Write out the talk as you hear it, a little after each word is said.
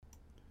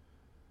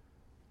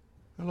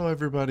Hello,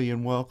 everybody,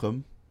 and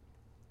welcome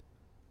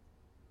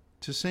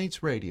to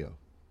Saints Radio.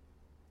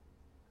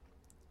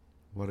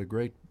 What a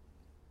great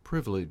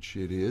privilege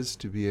it is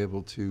to be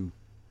able to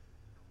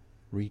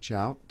reach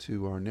out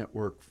to our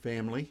network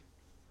family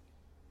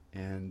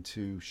and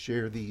to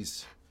share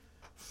these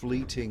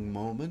fleeting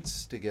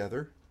moments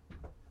together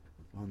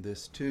on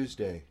this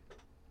Tuesday.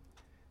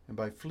 And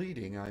by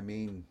fleeting, I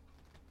mean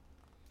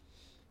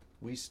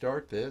we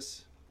start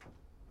this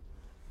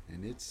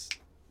and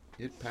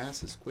it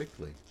passes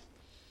quickly.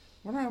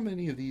 I wonder how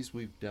many of these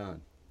we've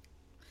done.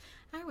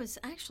 I was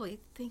actually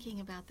thinking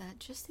about that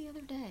just the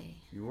other day.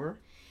 You were?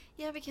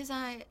 Yeah, because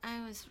I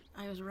was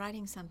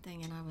writing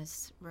something and I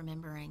was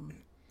remembering,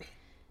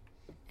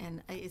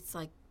 and it's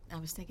like I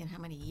was thinking how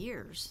many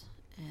years,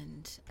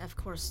 and of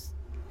course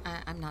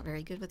I'm not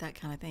very good with that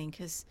kind of thing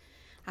because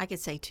I could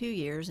say 2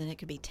 years and it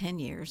could be 10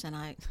 years,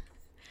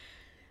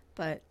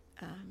 but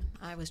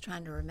I was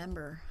trying to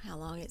remember how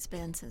long it's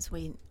been since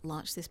we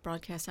launched this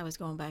broadcast. I was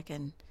going back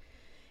and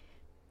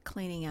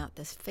cleaning out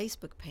this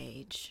Facebook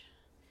page,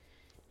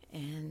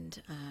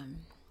 and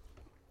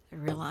I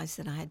realized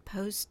that I had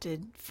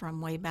posted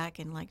from way back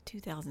in like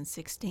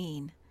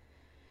 2016,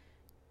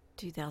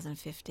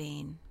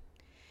 2015.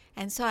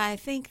 And so I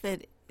think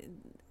that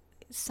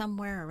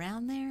somewhere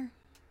around there,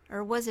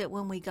 or was it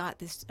when we got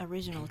this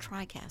original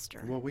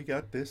TriCaster? Well, we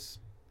got this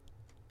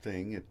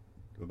thing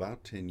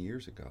about 10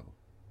 years ago.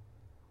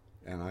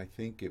 And I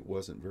think it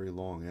wasn't very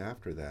long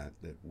after that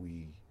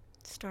we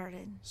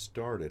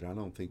started. I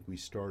don't think we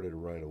started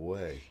right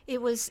away.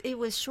 It was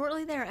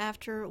shortly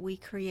thereafter we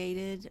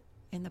created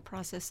in the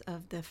process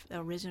of the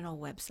original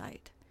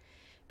website,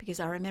 because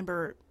I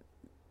remember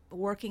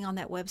working on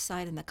that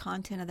website and the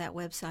content of that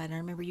website. And I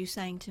remember you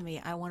saying to me,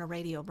 I want a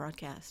radio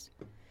broadcast,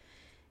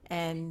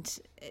 and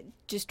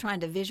just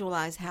trying to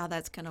visualize how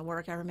that's going to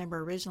work. I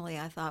remember originally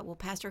I thought, well,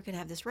 Pastor could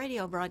have this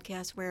radio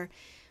broadcast where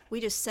we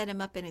just set him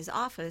up in his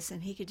office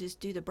and he could just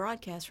do the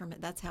broadcast from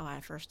it. That's how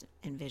I first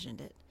envisioned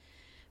it,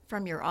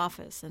 from your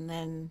office. And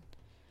then,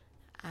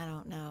 I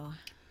don't know.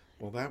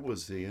 Well, that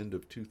was the end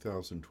of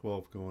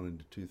 2012 going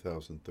into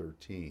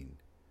 2013.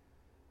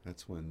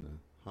 That's when the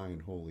High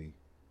and Holy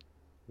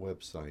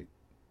website.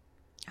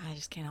 I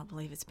just cannot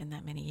believe it's been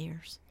that many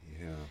years.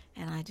 Yeah.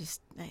 And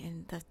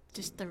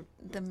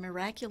the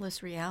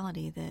miraculous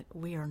reality that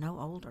we are no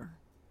older.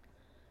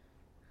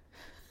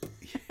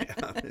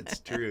 Yeah, it's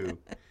true.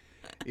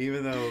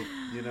 Even though,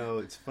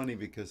 it's funny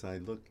because I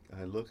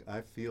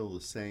feel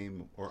the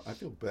same, or I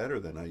feel better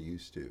than I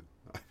used to.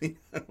 I mean,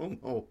 I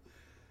don't know.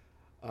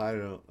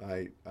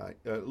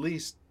 At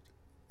least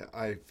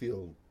I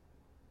feel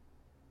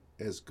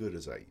as good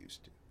as I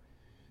used to.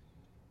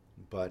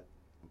 But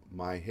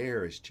my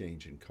hair is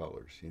changing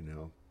colors,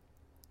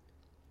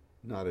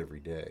 not every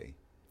day.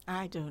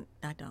 I don't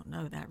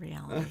know that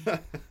reality.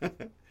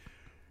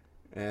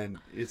 And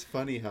it's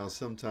funny how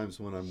sometimes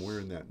when I'm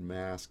wearing that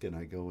mask and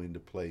I go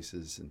into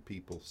places and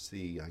people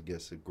see, I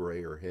guess, a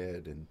grayer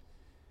head, and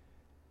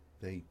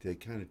they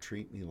kind of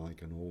treat me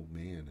like an old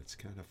man. It's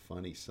kind of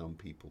funny, some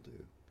people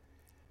do.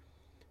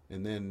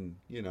 And then,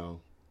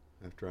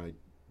 after I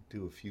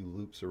do a few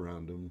loops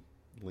around them,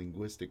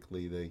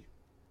 linguistically,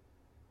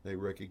 they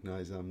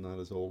recognize I'm not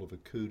as old of a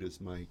coot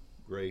as my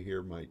gray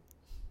hair might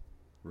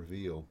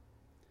reveal.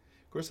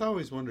 Of course, I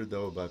always wondered,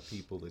 though, about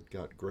people that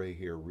got gray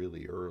hair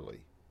really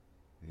early.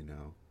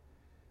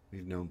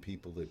 We've known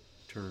people that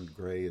turned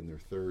gray in their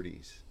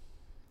 30s.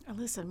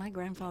 Listen, my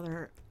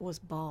grandfather was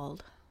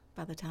bald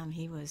by the time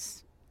he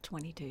was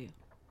 22.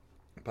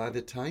 By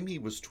the time he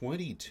was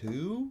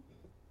 22?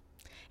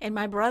 And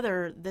my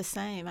brother, the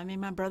same. I mean,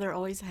 my brother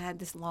always had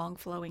this long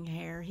flowing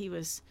hair. He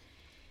was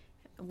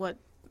what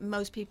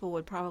most people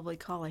would probably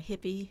call a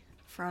hippie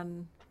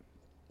from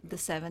the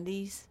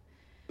 70s.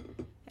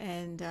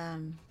 And,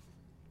 and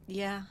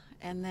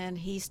then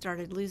he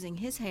started losing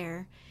his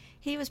hair.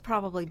 He was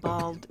probably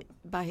bald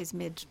by his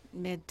mid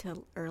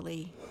to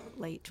early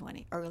late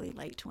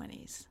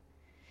 20s.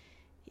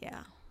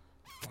 Yeah.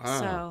 Wow.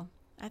 So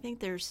I think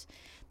there's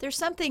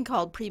something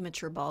called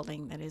premature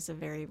balding that is a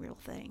very real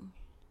thing.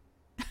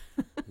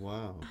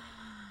 Wow.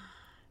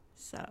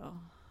 So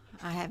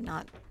I have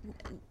not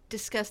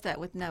discussed that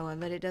with Noah,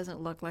 but it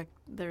doesn't look like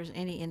there's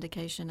any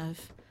indication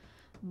of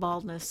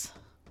baldness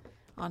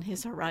on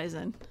his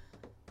horizon.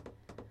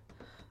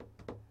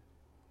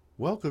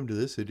 Welcome to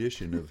this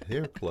edition of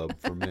Hair Club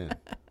for Men.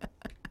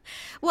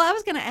 Well, I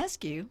was going to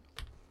ask you,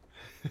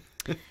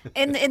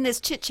 in this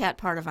chit-chat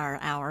part of our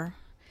hour,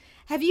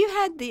 have you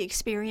had the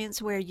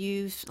experience where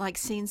you've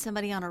seen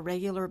somebody on a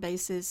regular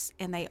basis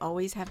and they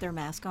always have their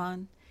mask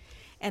on,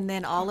 and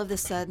then all of a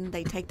sudden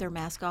they take their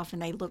mask off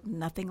and they look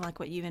nothing like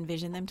what you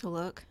envisioned them to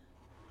look?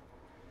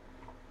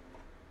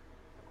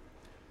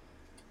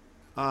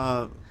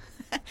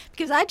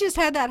 Because I just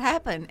had that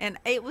happen, and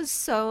it was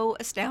so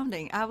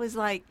astounding. I was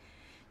like,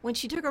 when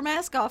she took her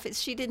mask off,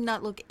 she did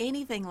not look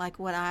anything like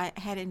what I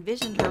had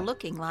envisioned her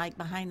looking like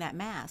behind that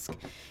mask.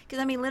 Because,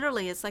 I mean,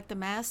 literally, it's like the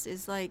mask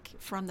is like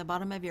from the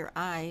bottom of your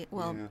eye.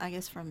 Well, Yeah. I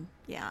guess from,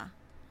 yeah.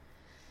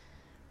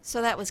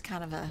 So that was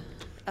kind of a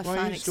Well,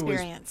 fun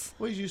experience.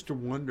 I always used to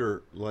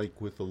wonder, like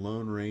with the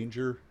Lone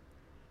Ranger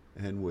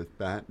and with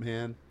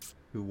Batman,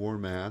 who wore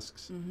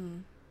masks,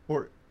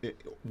 or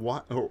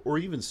or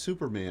even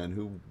Superman,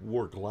 who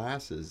wore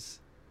glasses,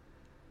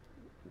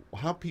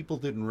 how people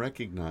didn't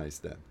recognize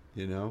them,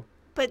 you know?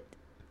 But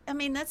I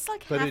mean, that's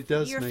like But half it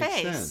does your make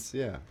face. sense,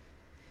 yeah.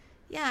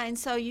 Yeah, and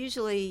so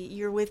usually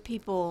you're with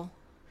people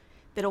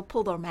that'll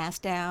pull their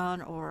mask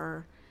down,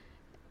 or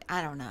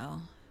I don't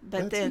know.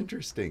 But That's then,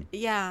 interesting.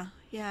 yeah,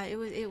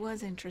 it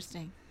was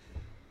interesting.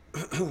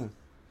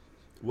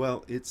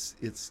 Well, it's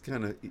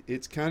kind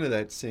of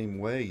that same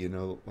way, you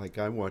know. Like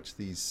I watch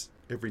these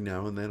every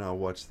now and then. I'll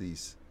watch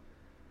these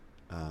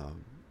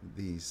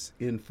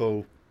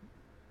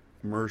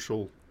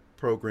infomercial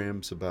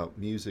programs about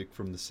music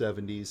from the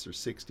 70s or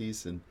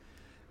 60s,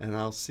 and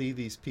I'll see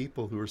these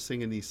people who are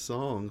singing these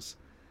songs,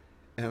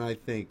 and I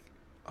think,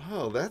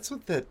 oh, that's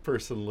what that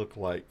person looked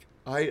like.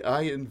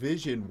 I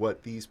envision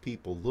what these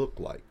people look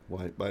like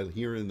by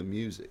hearing the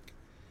music.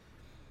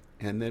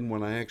 And then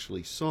when I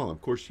actually saw them,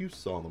 of course you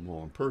saw them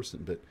all in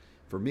person, but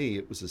for me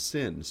it was a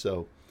sin.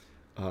 So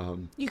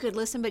You could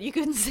listen, but you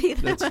couldn't see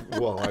them. that's,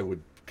 well, I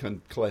would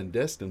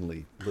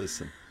clandestinely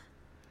listen.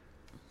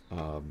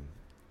 Um,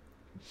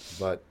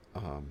 but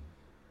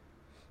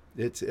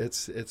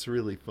it's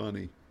really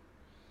funny.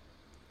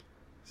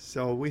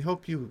 So we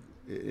hope you,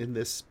 in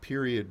this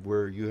period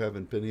where you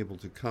haven't been able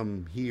to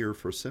come here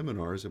for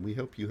seminars, and we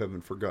hope you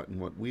haven't forgotten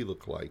what we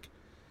look like.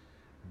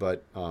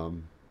 But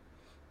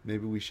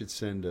maybe we should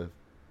send a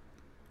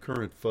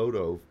current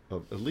photo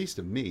of at least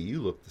of me. You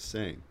look the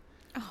same,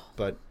 Oh,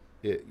 but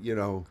you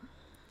know,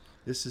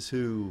 this is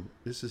who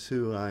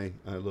I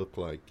look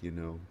like. You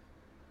know,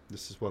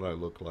 this is what I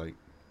look like.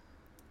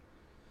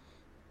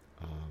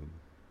 Of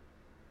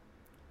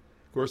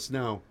course,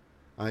 now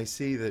I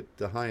see that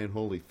the High and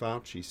Holy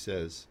Fauci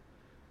says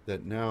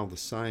that now the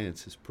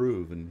science has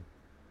proven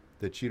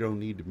that you don't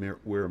need to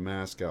wear a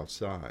mask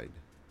outside.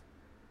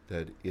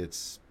 That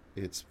it's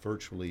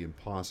virtually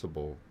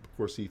impossible. Of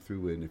course, he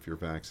threw in if you're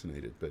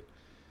vaccinated, but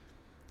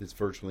it's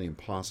virtually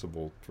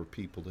impossible for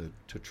people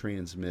to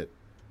transmit,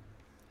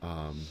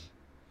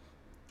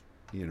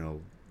 you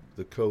know,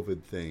 the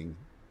COVID thing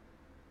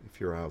if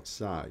you're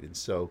outside. And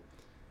so,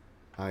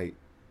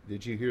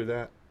 did you hear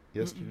that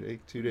yesterday,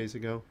 2 days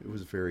ago? It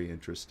was very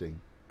interesting.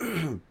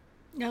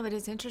 no, but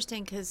it's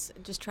interesting because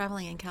just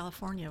traveling in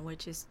California,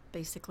 which is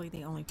basically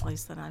the only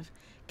place that I've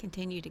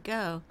continued to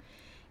go,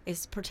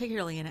 is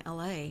particularly in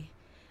LA.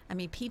 I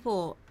mean,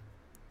 people,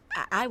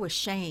 I was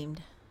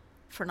shamed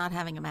for not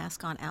having a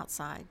mask on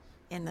outside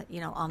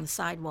on the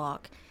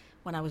sidewalk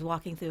when I was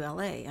walking through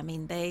LA. I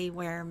mean, they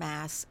wear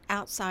masks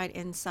outside,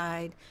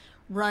 inside,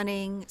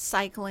 running,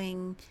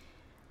 cycling,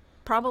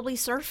 probably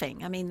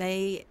surfing. I mean,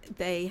 they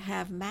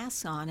have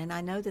masks on, and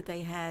I know that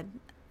they had,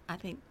 I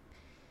think,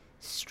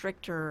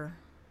 stricter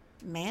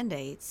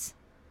mandates,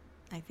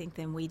 I think,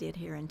 than we did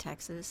here in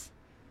Texas.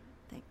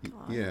 Thank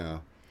God. Yeah.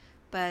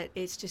 But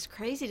it's just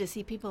crazy to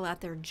see people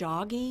out there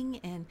jogging,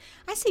 and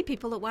I see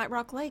people at White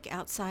Rock Lake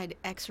outside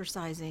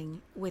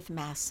exercising with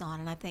masks on,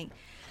 and I think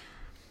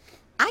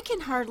I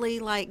can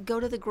hardly go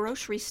to the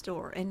grocery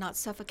store and not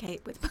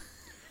suffocate with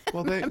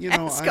Well, my you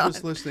know, mask I on.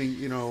 was listening.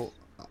 You know,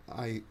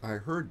 I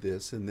heard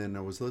this, and then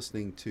I was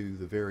listening to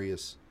the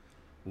various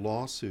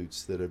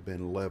lawsuits that have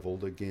been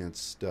leveled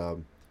against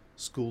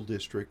school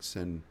districts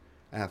and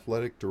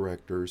athletic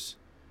directors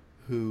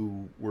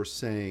who were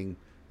saying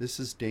this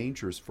is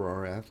dangerous for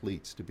our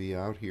athletes to be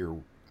out here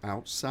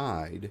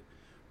outside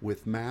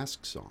with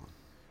masks on.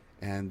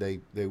 And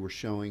they were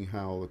showing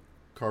how the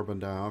carbon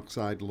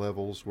dioxide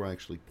levels were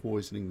actually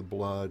poisoning the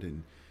blood,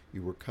 and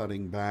you were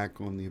cutting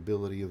back on the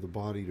ability of the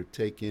body to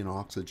take in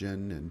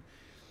oxygen. And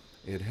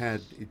it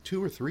had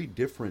 2 or 3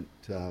 different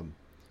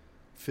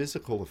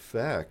physical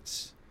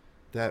effects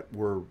that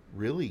were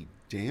really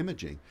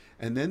damaging.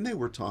 And then they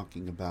were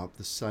talking about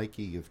the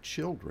psyche of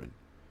children,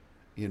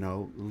 you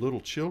know, little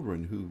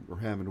children who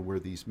are having to wear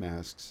these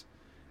masks.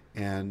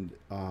 And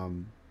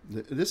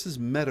this is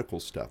medical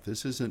stuff.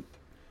 This isn't,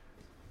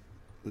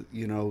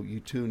 you know, you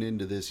tune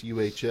into this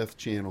UHF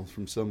channel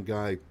from some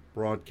guy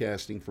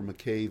broadcasting from a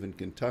cave in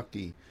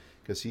Kentucky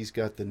because he's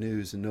got the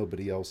news and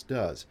nobody else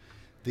does.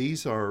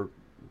 These are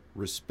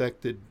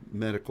respected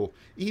medical.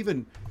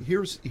 Even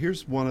here's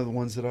one of the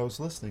ones that I was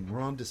listening.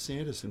 Ron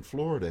DeSantis in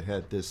Florida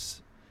had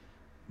this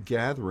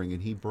gathering,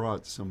 and he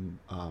brought some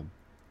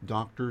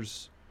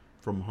doctors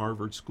from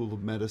Harvard School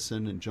of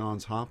Medicine and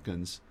Johns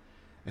Hopkins,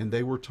 and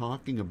they were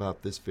talking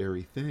about this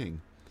very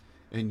thing,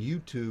 and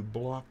YouTube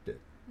blocked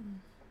it.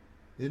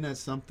 Isn't that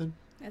something?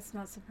 That's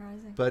not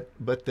surprising.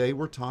 But they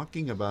were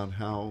talking about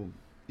how,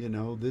 you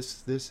know,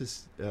 this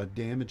is a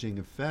damaging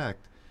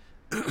effect.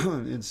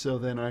 And so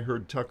then I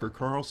heard Tucker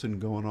Carlson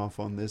going off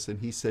on this, and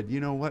he said,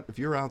 you know what, if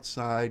you're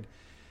outside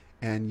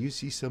and you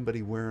see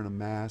somebody wearing a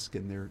mask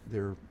and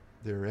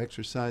they're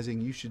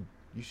exercising, you should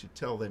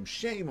tell them,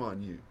 shame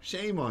on you,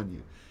 shame on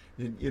you.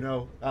 And, you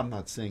know, I'm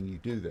not saying you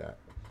do that,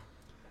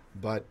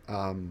 but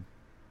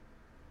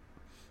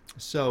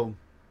so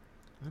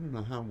I don't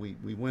know how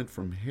we went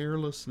from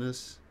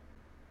hairlessness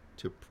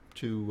to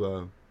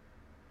to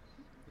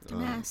The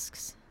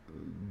masks.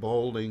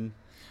 balding.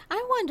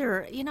 I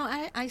wonder,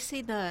 I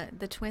see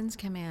the twins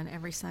come in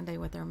every Sunday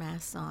with their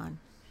masks on.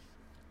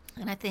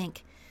 And I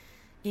think,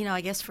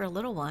 I guess for a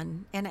little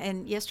one,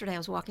 and yesterday I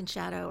was walking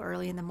Shadow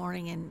early in the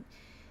morning,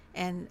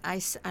 and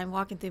I'm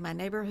walking through my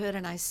neighborhood,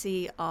 and I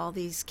see all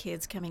these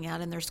kids coming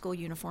out in their school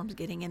uniforms,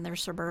 getting in their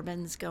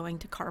Suburbans, going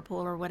to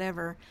carpool or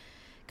whatever,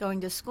 going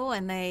to school,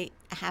 and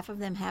half of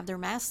them have their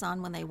masks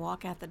on when they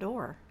walk out the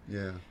door.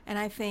 Yeah. And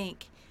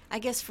I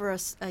guess for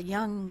a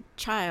young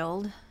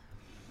child,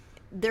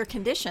 they're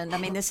conditioned. I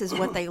mean, this is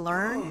what they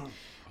learn.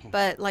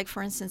 But like,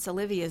 for instance,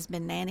 Olivia's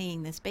been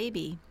nannying this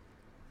baby.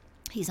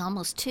 He's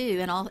almost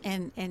 2,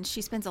 and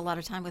she spends a lot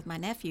of time with my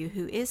nephew,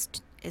 who is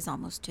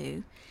almost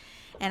 2.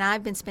 And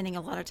I've been spending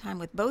a lot of time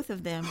with both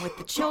of them, with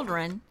the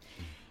children.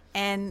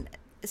 And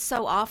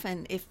so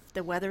often, if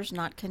the weather's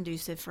not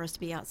conducive for us to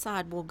be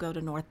outside, we'll go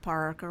to North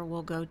Park, or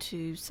we'll go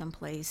to some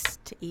place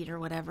to eat or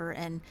whatever.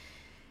 And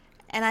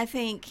I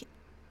think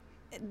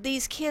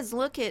these kids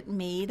look at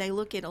me, they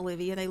look at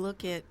Olivia, they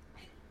look at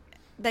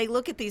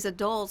these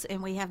adults,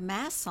 and we have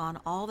masks on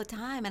all the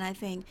time. And I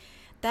think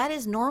that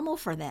is normal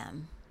for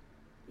them.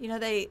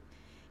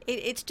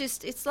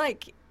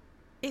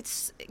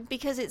 It's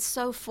because it's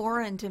so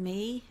foreign to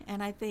me,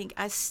 and I think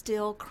I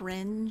still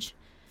cringe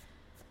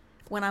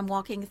when I'm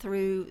walking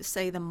through,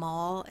 say, the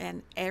mall,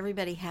 and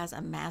everybody has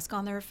a mask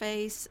on their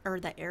face, or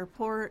the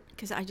airport,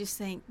 because I just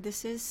think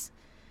this is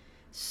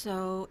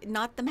so,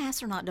 not the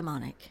masks are not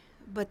demonic,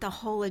 but the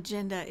whole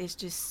agenda is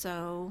just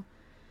so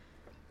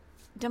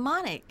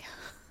demonic.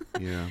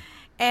 Yeah.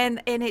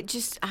 And it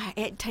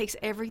takes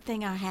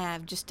everything I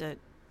have just to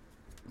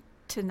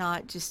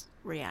not just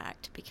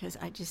react, because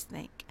I just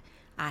think,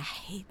 I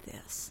hate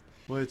this.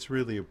 Well, it's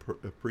really a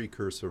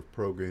precursor of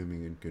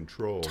programming and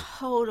control.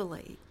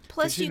 Totally.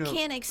 Plus, you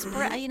can't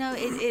express.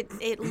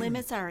 It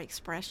limits our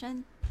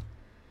expression,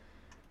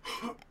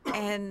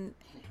 and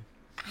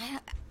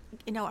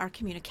our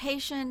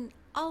communication,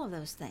 all of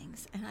those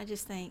things. And I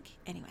just think,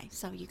 anyway.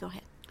 So you go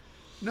ahead.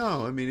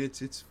 No, I mean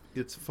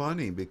it's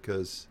funny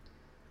because,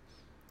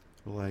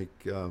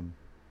 like, the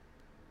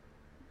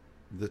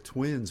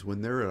twins,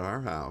 when they're at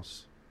our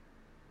house,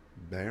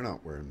 they're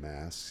not wearing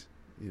masks.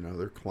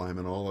 They're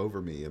climbing all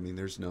over me. I mean,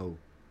 there's no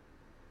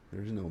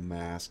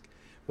mask.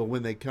 But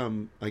when they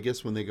come, I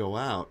guess when they go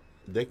out,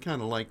 they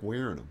kind of like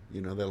wearing them.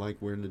 They like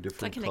wearing the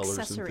different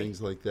colors and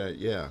things like that.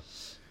 Yeah.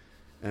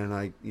 And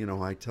I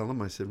tell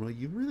them, I said, well,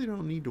 you really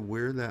don't need to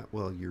wear that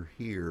while you're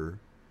here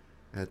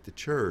at the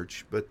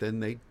church. But then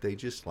they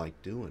just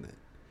like doing it,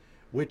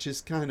 which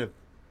is kind of,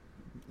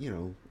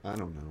 I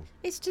don't know.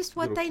 It's just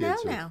what Little they know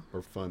kids now.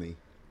 Are funny.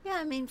 Yeah,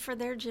 I mean, for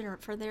their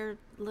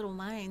little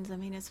minds, I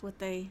mean, it's what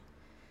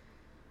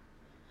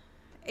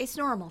it's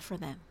normal for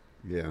them.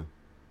 Yeah.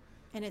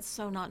 And it's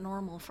so not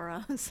normal for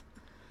us.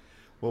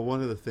 Well,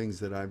 one of the things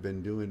that I've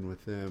been doing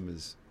with them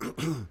is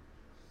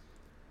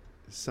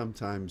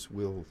sometimes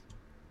we'll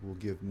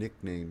give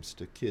nicknames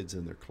to kids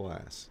in their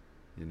class,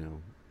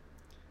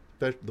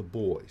 especially the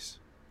boys.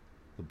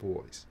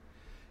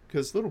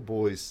 Because little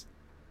boys,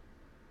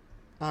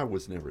 I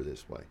was never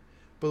this way,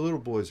 but little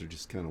boys are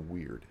just kind of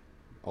weird.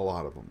 A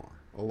lot of them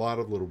are. A lot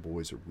of little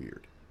boys are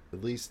weird,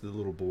 at least the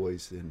little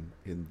boys in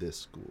this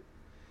school.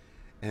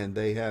 And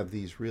they have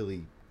these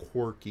really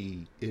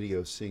quirky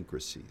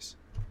idiosyncrasies.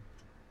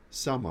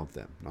 Some of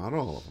them, not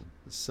all of them,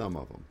 some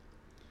of them.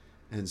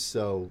 And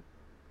so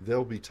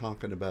they'll be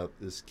talking about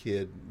this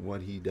kid,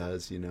 what he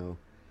does,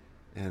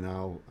 and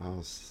I'll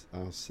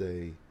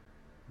say,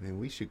 man,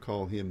 we should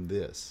call him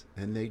this.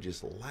 And they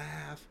just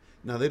laugh.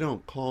 Now, they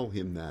don't call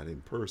him that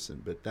in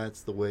person, but that's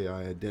the way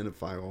I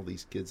identify all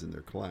these kids in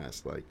their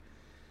class. Like,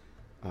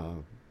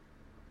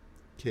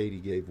 Katie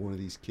gave one of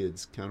these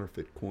kids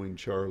Counterfeit Coin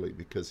Charlie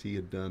because he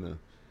had done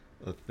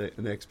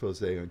an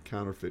expose on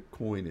counterfeit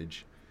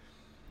coinage.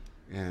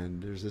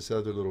 And there's this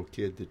other little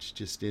kid that's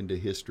just into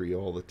history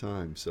all the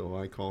time, so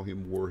I call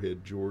him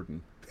Warhead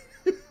Jordan.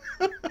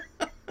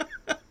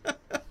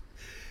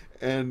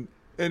 And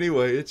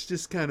anyway, it's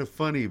just kind of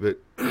funny, but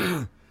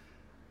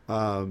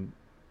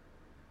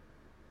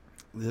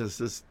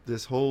there's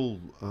this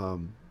whole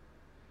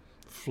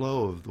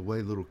flow of the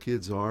way little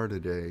kids are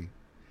today.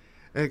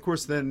 And of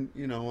course, then,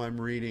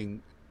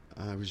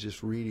 I was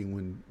just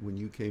reading when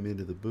you came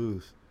into the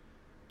booth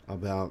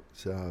about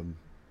the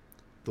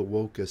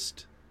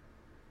wokest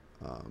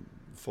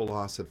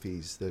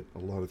philosophies that a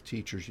lot of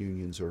teachers'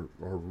 unions are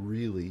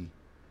really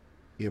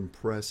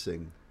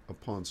impressing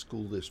upon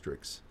school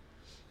districts,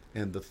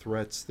 and the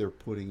threats they're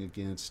putting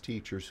against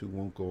teachers who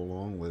won't go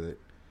along with it,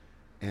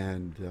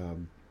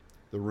 and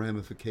the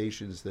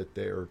ramifications that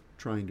they're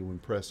trying to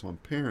impress on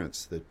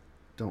parents that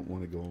don't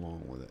want to go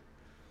along with it.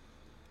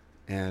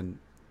 And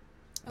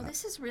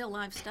this is real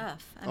life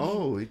stuff.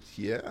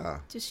 Yeah.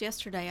 Just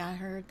yesterday, I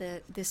heard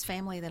that this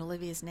family that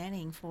Olivia's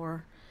nannying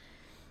for,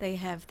 they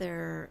have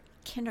their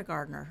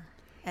kindergartner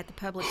at the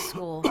public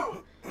school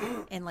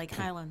in Lake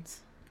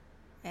Highlands,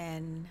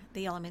 and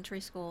the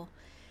elementary school.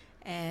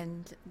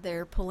 and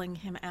they're pulling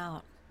him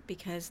out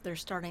because they're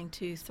starting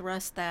to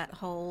thrust that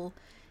whole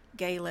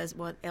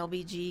what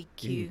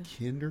LBGQ. In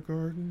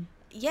kindergarten?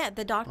 Yeah,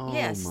 the doctor. Oh,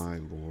 Yes, my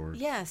Lord.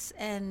 yes,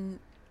 and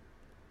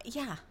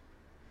yeah,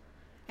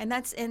 and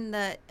that's in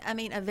a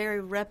very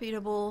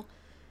reputable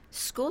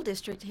school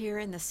district here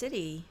in the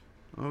city.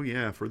 Oh,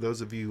 yeah. For those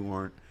of you who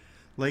aren't,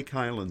 Lake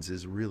Highlands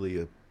is really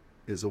a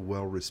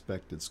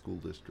well-respected school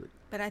district.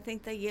 But I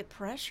think they get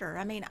pressure.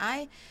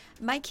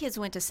 My kids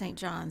went to St.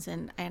 John's,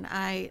 and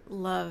I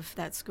love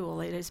that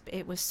school.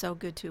 It was so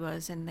good to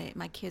us, and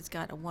my kids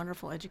got a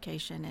wonderful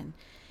education, and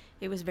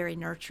it was very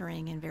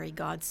nurturing and very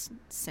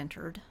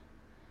God-centered.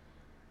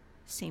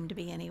 Seemed to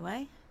be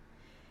anyway.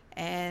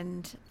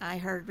 And I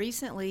heard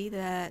recently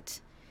that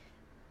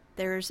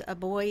there's a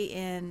boy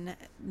in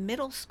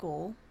middle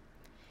school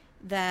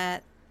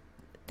that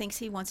thinks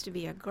he wants to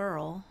be a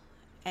girl,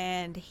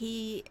 and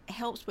he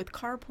helps with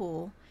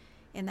carpool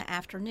in the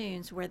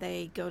afternoons, where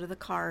they go to the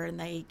car and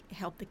they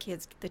help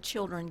the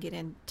children get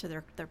into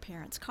their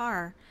parents'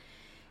 car.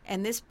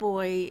 And this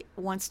boy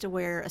wants to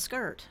wear a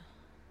skirt,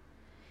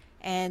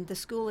 and the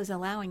school is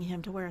allowing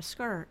him to wear a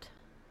skirt,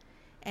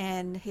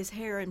 and his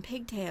hair in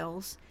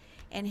pigtails,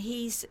 and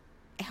he's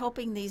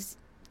helping these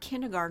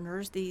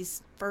kindergartners,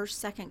 these first,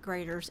 second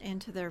graders,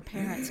 into their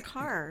parents'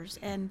 cars.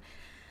 And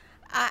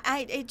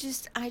I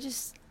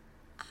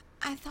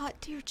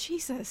thought, dear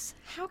Jesus,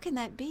 how can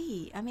that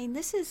be?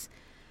 This is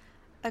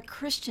a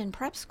Christian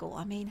prep school.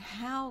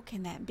 How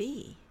can that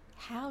be?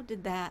 How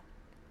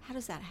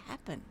does that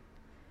happen?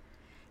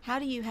 How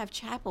do you have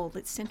chapel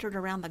that's centered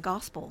around the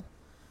gospel?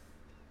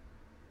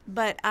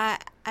 But I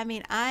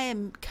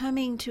am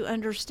coming to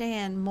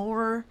understand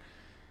more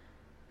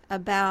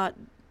about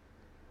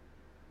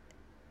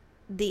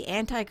the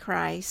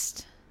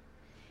Antichrist,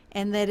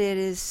 and that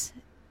it's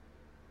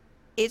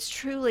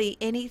truly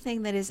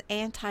anything that is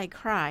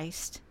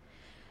Antichrist,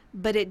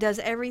 but it does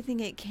everything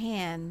it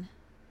can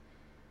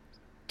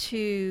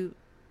to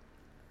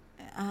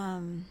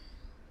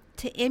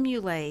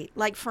emulate,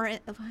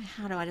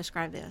 how do I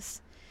describe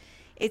this?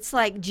 It's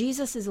like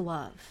Jesus is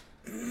love.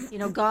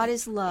 God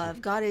is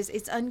love.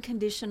 It's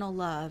unconditional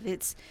love.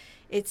 It's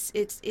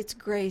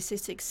grace.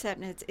 It's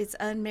acceptance. It's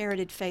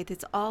unmerited faith.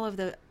 It's all of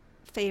the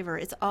favor.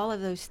 It's all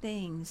of those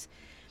things.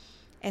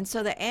 And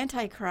so the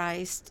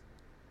Antichrist,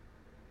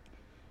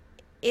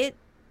 it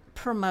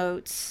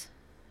promotes,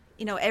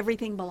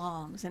 everything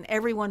belongs and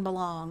everyone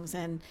belongs,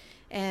 and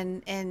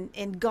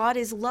God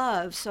is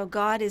love, so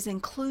God is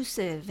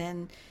inclusive,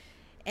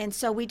 and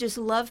so we just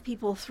love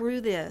people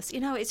through this.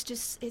 It's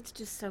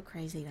just so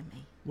crazy to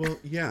me. Well,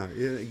 yeah,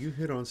 you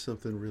hit on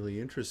something really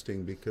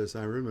interesting, because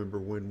I remember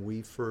when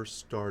we first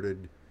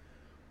started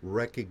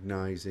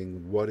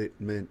recognizing what it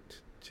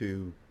meant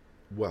to,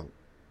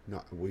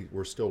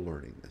 we're still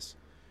learning this,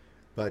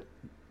 but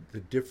the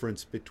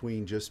difference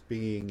between just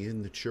being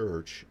in the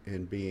church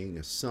and being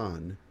a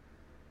son,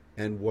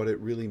 and what it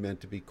really meant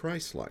to be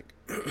Christ-like.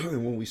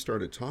 And when we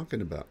started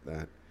talking about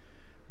that,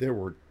 there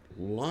were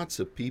lots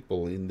of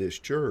people in this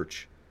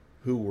church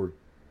who were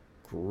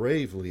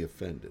gravely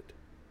offended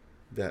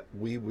that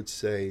we would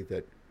say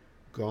that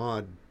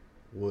God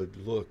would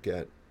look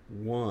at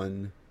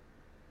one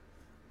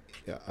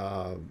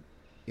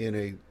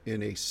in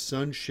a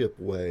sonship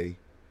way,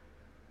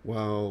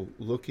 while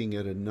looking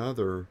at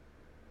another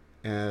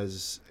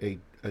as a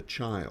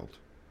child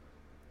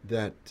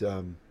that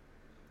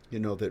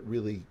that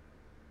really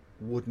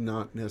would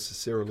not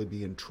necessarily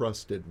be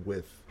entrusted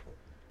with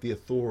the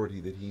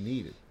authority that he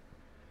needed.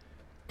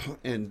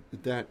 And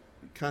that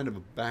kind of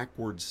a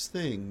backwards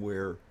thing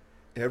where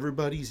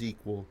everybody's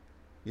equal,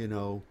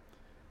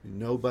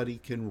 nobody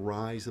can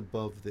rise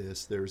above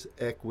this. There's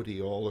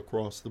equity all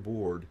across the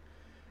board.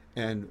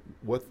 And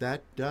what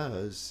that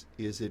does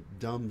is it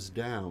dumbs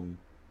down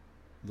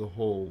the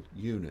whole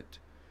unit.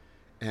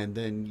 And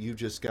then you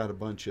just got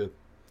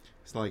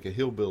it's like a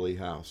hillbilly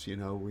house,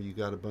 where you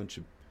got a bunch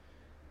of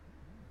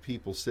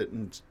people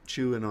sitting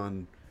chewing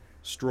on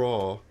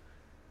straw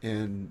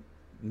and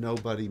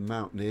nobody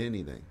mounting to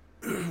anything.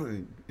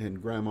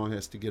 And grandma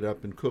has to get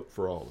up and cook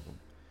for all of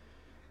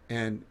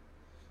them.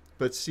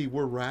 But see,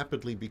 we're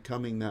rapidly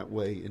becoming that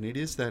way, and it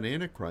is that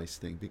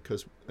Antichrist thing,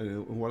 because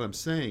what I'm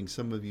saying,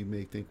 some of you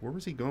may think, where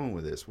was he going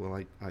with this?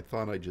 Well, I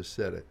thought I just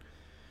said it.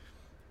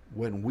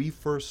 When we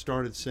first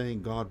started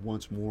saying God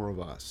wants more of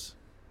us,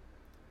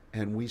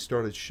 and we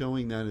started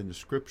showing that in the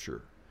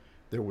Scripture,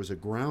 there was a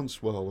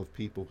groundswell of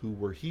people who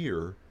were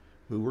here,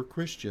 who were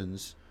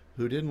Christians,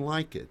 who didn't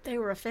like it. They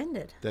were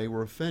offended. They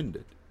were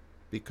offended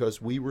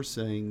because we were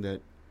saying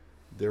that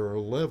there are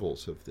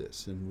levels of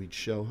this, and we'd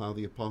show how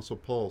the Apostle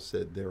Paul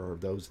said there are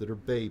those that are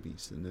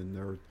babies, and then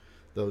there are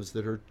those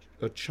that are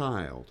a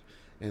child,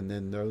 and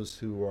then those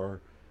who are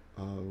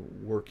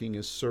working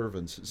as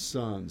servants, as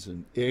sons,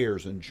 and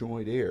heirs, and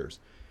joint heirs.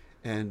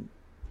 And,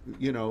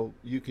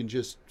 you can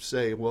just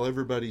say, well,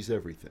 everybody's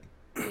everything.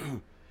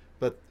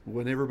 But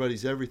when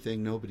everybody's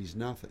everything, nobody's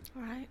nothing.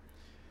 Right.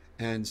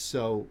 And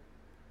so,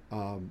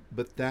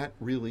 but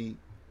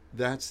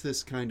that's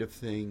this kind of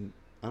thing,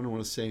 I don't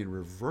want to say in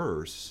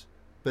reverse,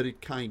 but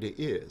it kind of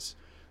is.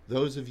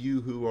 Those of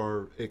you who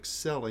are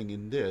excelling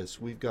in this,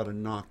 we've got to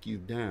knock you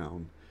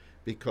down,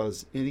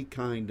 because any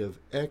kind of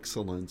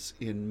excellence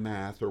in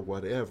math or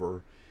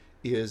whatever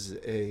is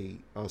a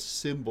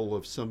symbol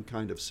of some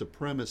kind of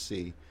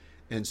supremacy.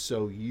 And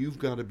so you've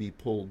got to be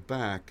pulled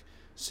back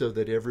so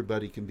that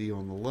everybody can be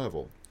on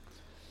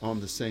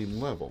the same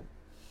level.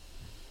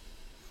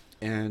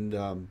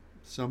 And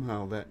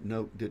somehow that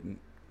note didn't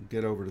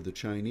get over to the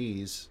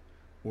Chinese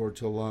or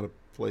to a lot of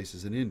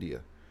places in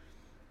India.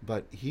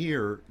 But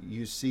here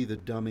you see the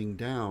dumbing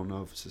down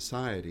of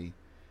society,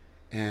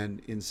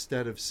 and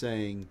instead of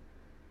saying,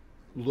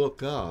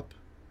 look up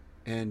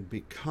and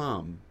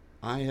become,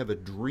 I have a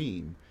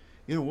dream.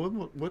 You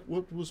know,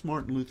 what was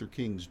Martin Luther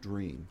King's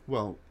dream?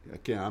 Well,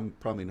 again, I'm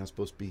probably not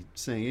supposed to be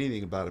saying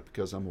anything about it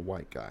because I'm a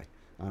white guy.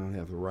 I don't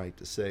have the right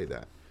to say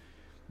that.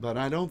 But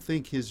I don't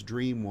think his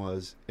dream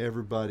was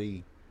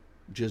everybody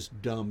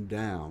just dumb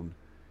down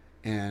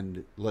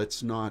and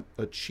let's not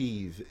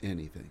achieve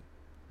anything.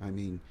 I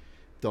mean,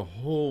 the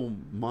whole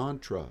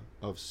mantra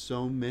of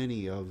so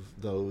many of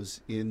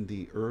those in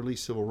the early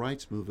civil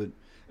rights movement,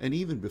 and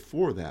even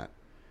before that,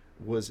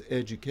 was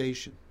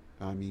education.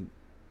 I mean,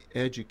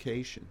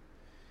 education.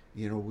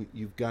 You know,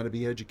 you've got to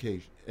be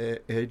education.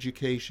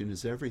 Education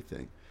is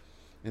everything.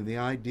 And the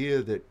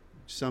idea that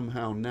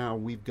somehow now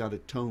we've got to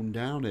tone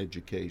down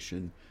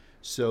education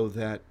so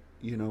that,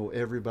 you know,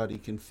 everybody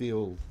can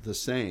feel the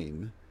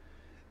same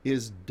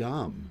is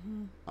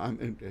dumb.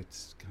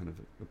 It's kind of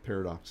a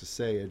paradox to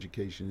say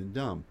education and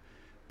dumb,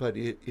 but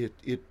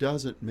it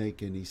doesn't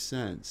make any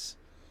sense.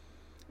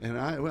 And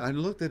I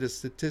looked at a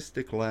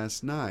statistic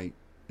last night,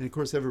 and of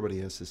course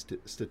everybody has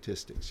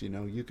statistics. You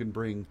know, you can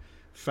bring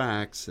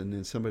facts, and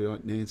then somebody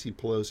like Nancy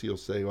Pelosi will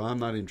say, well, I'm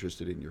not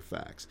interested in your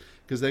facts,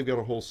 because they've got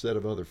a whole set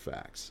of other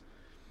facts.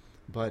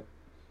 But,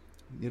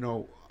 you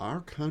know,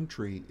 our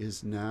country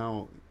is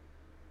now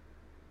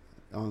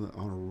on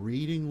a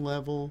reading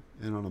level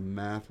and on a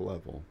math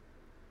level,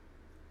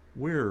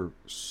 we're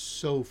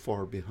so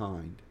far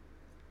behind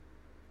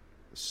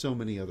so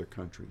many other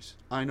countries.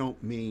 I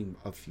don't mean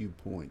a few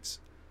points.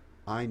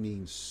 I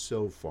mean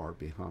so far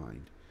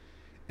behind.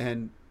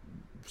 And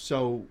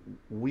so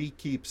we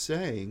keep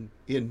saying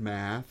in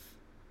math,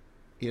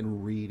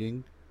 in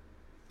reading,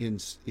 in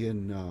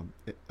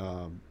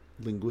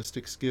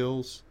linguistic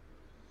skills,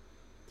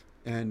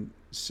 and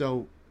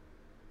so,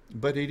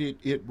 but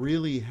it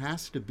really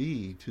has to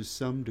be, to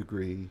some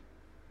degree,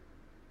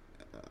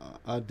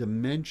 a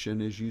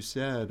dimension, as you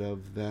said,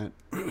 of that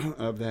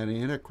of that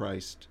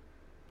Antichrist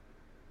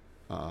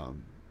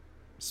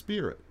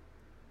spirit.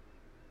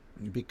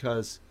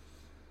 Because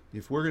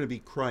if we're going to be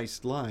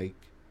Christ-like,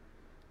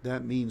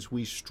 that means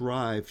we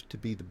strive to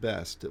be the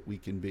best that we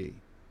can be.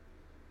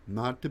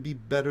 Not to be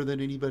better than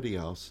anybody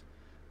else,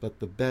 but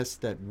the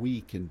best that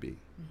we can be.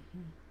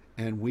 Mm-hmm.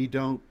 And we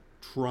don't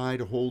try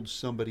to hold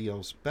somebody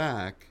else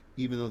back,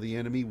 even though the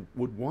enemy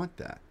would want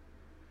that.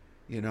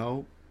 You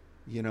know,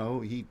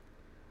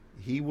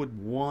 he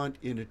would want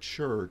in a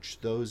church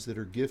those that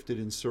are gifted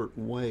in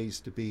certain ways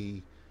to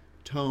be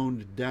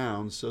toned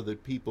down so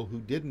that people who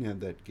didn't have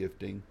that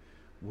gifting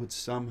would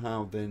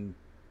somehow then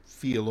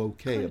feel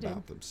okay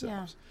about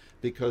themselves. Yeah.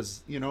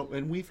 Because, you know,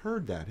 and we've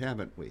heard that,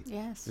 haven't we?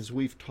 Yes. As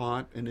we've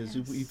taught and as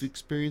we've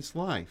experienced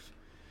life.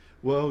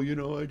 Well, you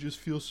know, I just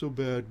feel so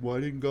bad. Why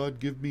didn't God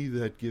give me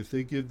that gift?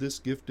 They give this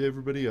gift to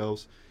everybody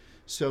else.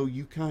 So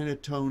you kind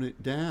of tone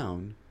it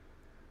down.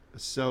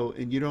 So,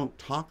 and you don't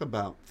talk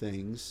about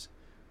things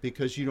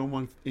because you don't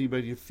want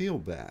anybody to feel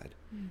bad.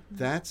 Mm-hmm.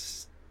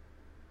 That's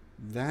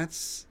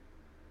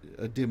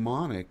a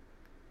demonic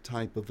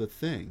type of a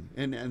thing.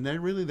 And that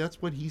really,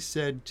 that's what he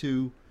said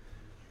to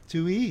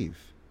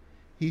Eve.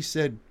 He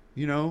said,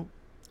 you know,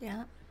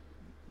 yeah.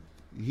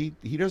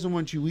 He doesn't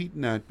want you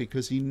eating that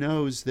because he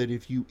knows that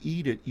if you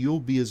eat it,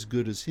 you'll be as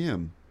good as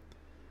him.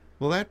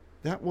 Well,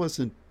 that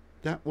wasn't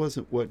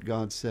what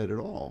God said at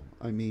all.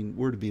 I mean,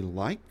 we're to be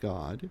like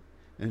God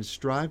and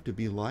strive to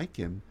be like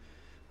him,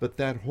 but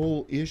that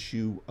whole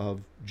issue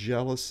of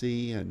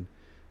jealousy and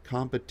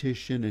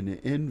competition and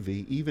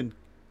envy, even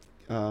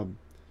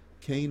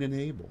Cain and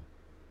Abel.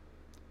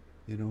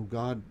 You know,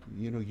 God,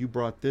 you know, you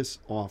brought this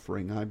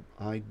offering.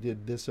 I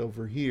did this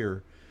over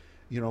here.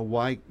 You know,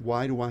 why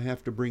do I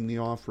have to bring the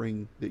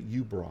offering that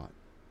you brought?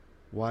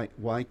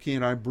 Why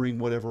can't I bring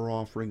whatever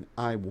offering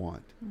I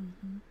want?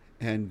 Mm-hmm.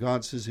 And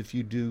God says, if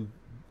you do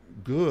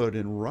good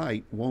and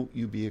right, won't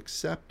you be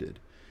accepted?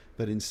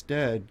 But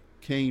instead,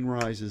 Cain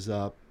rises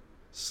up,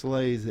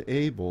 slays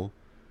Abel,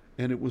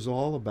 and it was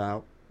all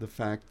about the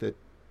fact that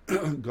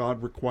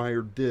God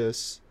required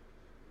this,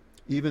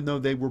 even though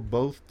they were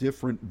both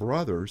different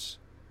brothers.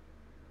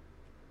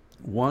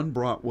 One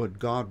brought what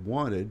God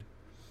wanted,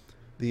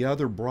 the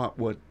other brought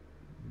what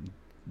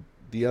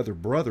the other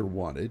brother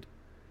wanted,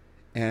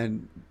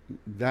 and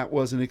that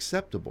wasn't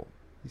acceptable.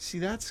 You see,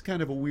 that's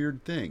kind of a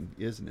weird thing,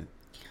 isn't it?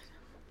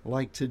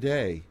 Like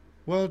today,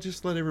 well,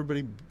 just let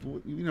everybody,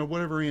 you know,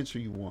 whatever answer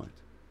you want.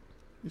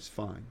 It's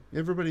fine.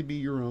 Everybody be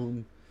your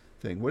own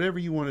thing. Whatever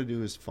you want to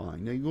do is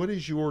fine. Now, what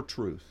is your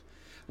truth?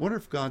 I wonder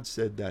if God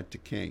said that to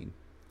Cain.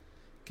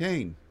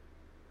 Cain,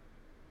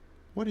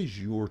 what is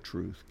your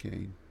truth,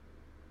 Cain?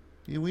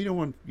 We don't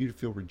want you to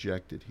feel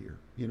rejected here.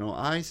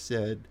 I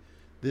said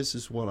this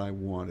is what I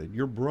wanted.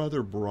 Your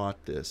brother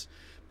brought this,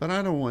 but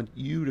I don't want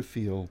you to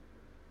feel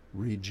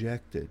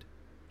rejected.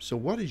 So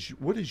what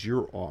is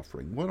your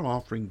offering? What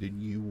offering did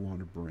you want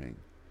to bring?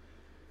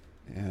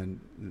 And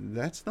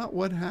that's not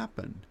what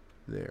happened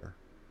there.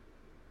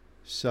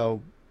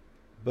 So,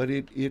 but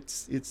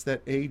it's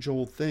that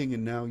age-old thing,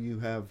 and now you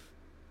have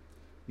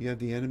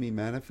the enemy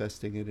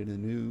manifesting it in a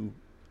new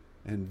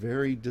and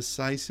very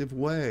decisive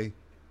way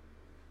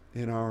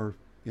in our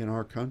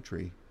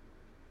country.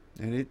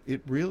 And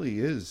it really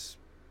is,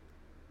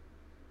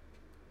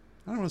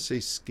 I don't want to say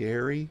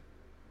scary,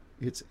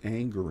 it's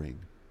angering.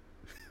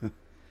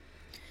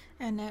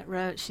 Annette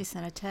wrote, she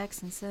sent a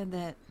text and said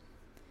that,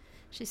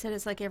 she said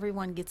it's like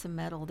everyone gets a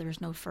medal. There's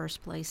no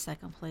first place,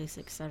 second place,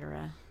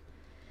 etc.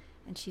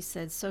 And she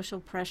said social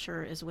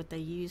pressure is what they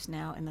use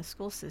now in the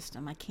school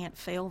system. I can't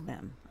fail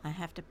them. I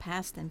have to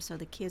pass them so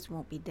the kids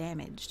won't be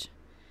damaged.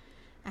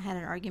 I had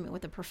an argument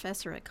with a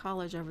professor at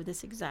college over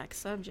this exact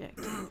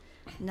subject.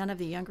 None of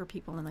the younger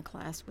people in the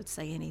class would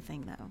say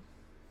anything,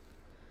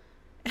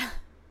 though.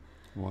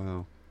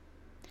 Wow.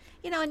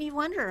 And you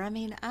wonder,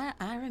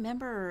 I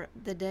remember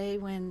the day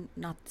when,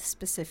 not the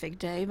specific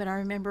day, but I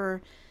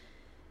remember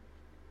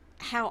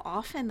how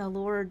often the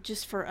Lord,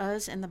 just for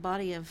us in the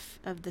body of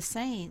the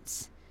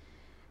saints,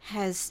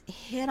 has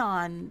hit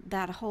on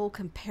that whole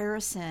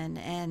comparison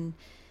and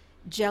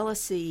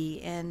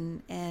jealousy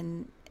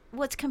and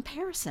what's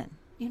comparison?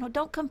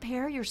 Don't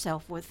compare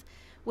yourself with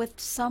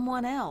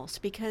someone else,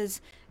 because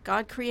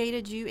God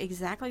created you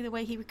exactly the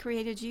way He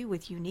created you,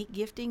 with unique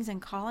giftings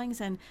and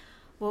callings, and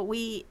what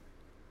we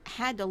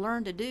had to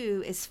learn to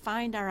do is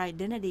find our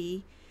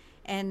identity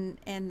and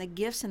the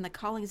gifts and the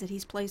callings that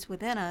He's placed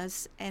within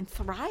us and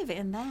thrive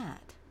in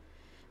that,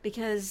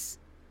 because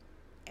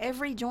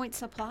every joint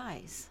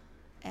supplies.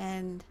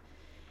 And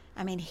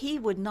He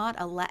would not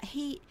allow,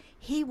 he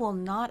will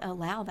not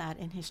allow that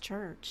in His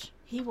church.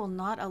 He will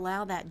not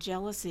allow that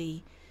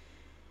jealousy.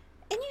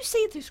 And you see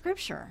it through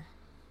Scripture.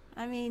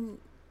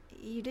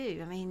 You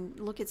do.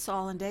 Look at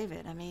Saul and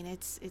David.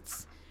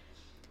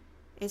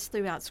 It's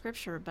throughout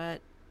Scripture,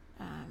 but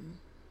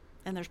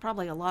and there's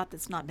probably a lot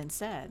that's not been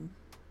said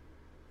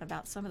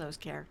about some of those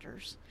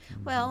characters.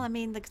 Mm-hmm. Well,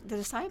 the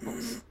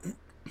disciples.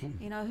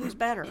 Who's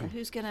better?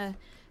 Who's gonna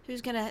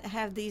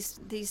have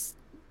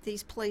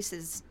these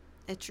places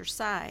at your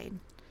side?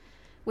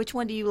 Which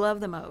one do you love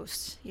the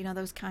most?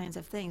 Those kinds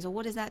of things. Well,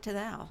 what is that to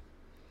thou?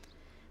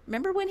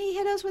 Remember when He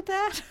hit us with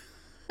that?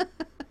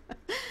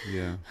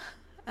 Yeah.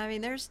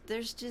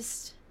 There's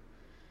just,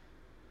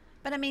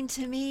 but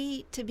to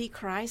me, to be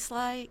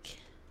Christ-like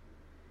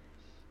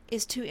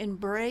is to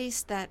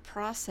embrace that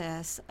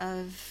process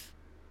of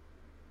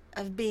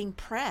being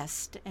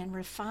pressed and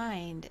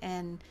refined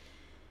and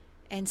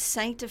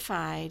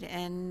sanctified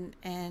and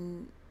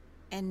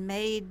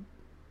made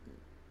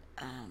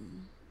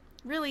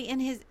really in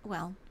His,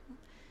 well,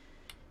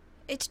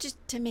 it's just,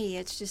 to me,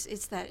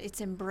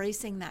 it's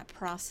embracing that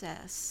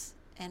process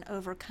and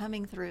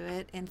overcoming through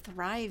it and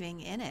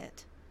thriving in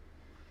it,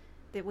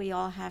 that we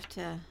all have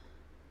to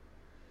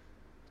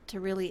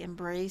really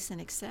embrace and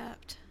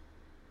accept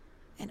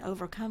and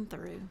overcome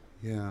through.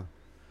 Yeah.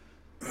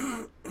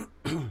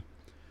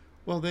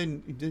 Well,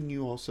 then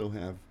you also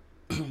have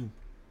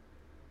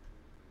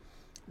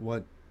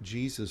what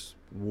Jesus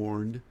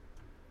warned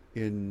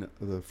in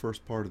the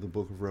first part of the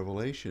book of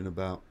Revelation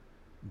about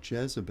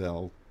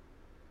Jezebel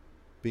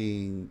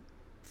being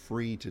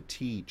free to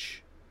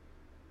teach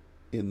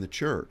in the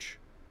church.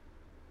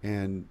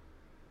 And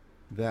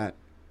that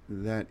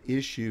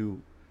issue,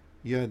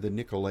 you had the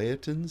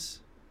Nicolaitans,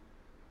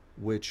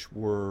 which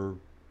were,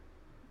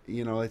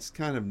 it's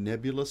kind of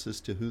nebulous as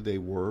to who they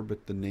were,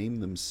 but the name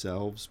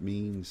themselves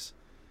means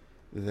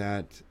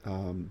that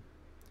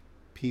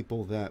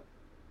people that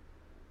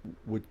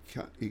would,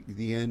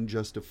 the end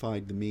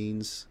justified the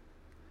means,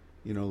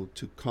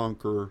 to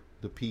conquer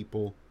the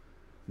people,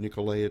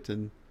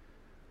 Nicolaitan.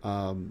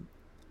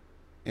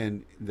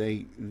 And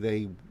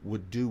they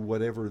would do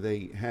whatever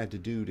they had to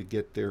do to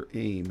get their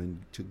aim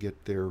and to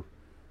get their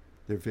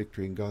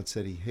victory. And God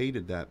said He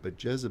hated that.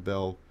 But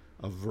Jezebel,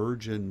 a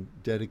virgin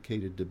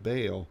dedicated to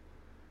Baal,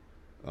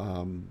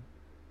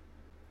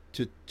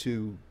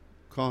 to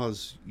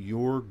cause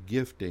your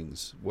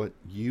giftings, what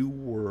you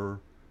were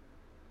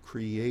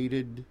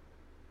created,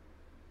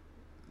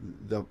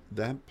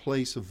 that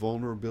place of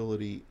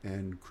vulnerability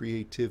and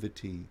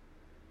creativity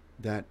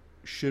that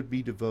should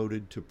be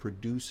devoted to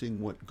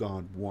producing what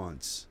God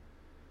wants,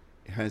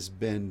 has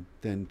been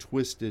then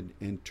twisted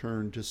and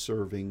turned to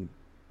serving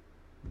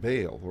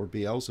Baal or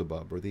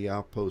Beelzebub or the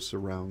outposts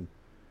around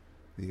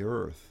the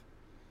earth.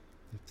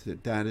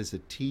 That is a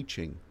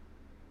teaching.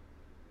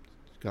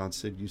 God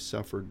said you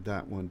suffered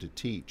that one to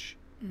teach.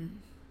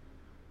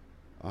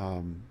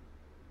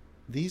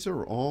 These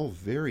are all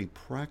very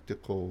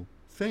practical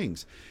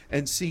things.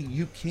 And see,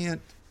 you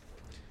can't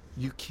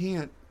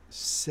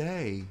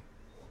say,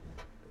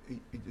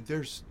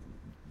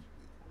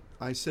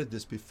 I said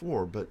this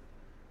before, but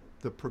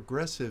the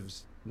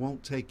progressives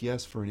won't take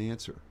yes for an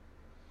answer,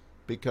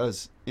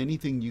 because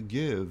anything you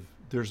give,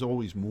 there's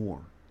always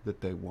more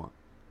that they want,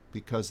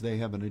 because they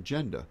have an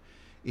agenda.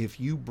 If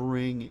you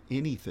bring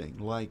anything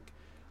like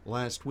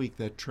last week,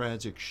 that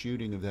tragic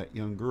shooting of that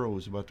young girl who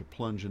was about to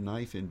plunge a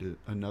knife into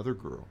another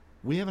girl.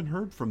 We haven't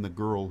heard from the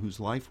girl whose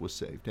life was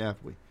saved, have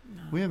we?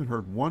 No. We haven't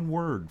heard one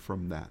word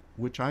from that,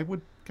 which I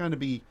would kind of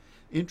be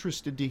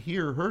interested to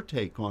hear her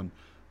take on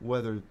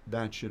whether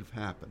that should have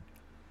happened.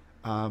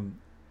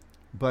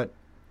 But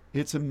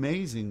it's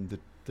amazing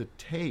the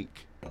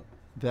take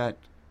that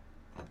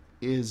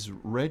is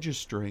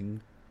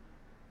registering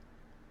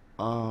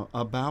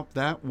about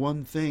that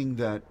one thing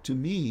that, to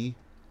me,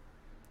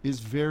 is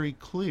very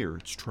clear.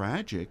 It's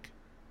tragic,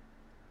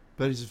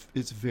 but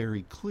it's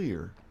very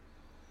clear.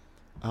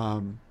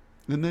 And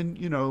then,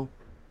 you know,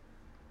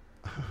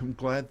 I'm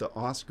glad the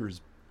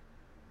Oscars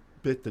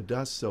bit the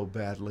dust so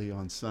badly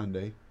on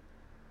Sunday.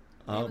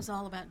 It was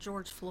all about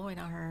George Floyd,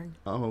 I heard.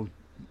 Oh,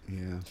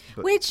 yeah.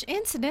 But Which,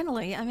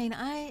 incidentally, I mean,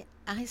 I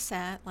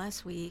sat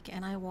last week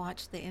and I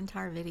watched the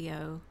entire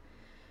video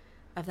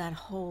of that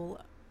whole.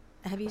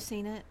 Have you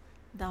seen it?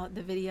 The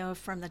video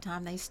from the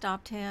time they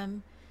stopped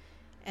him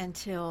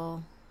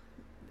until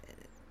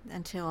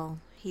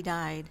he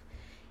died,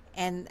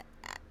 and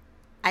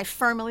I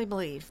firmly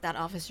believe that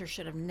officer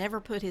should have never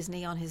put his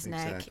knee on his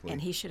neck, Exactly.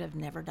 and he should have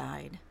never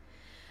died.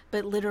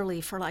 But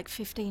literally, for like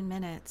 15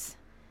 minutes,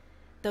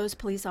 those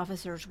police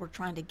officers were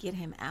trying to get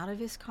him out of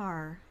his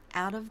car,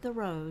 out of the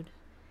road,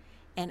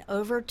 and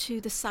over to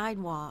the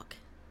sidewalk,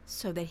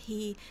 so that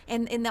he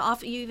and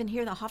you even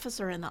hear the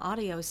officer in the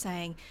audio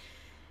saying,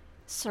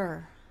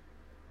 "Sir,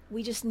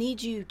 we just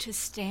need you to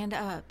stand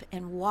up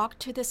and walk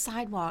to the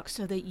sidewalk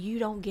so that you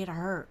don't get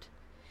hurt,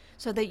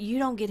 so that you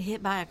don't get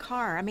hit by a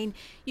car." I mean,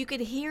 you could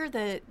hear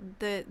the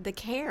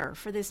care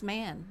for this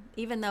man,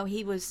 even though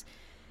he was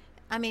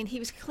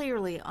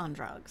clearly on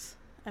drugs.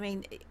 I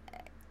mean,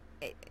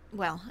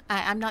 well,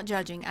 I'm not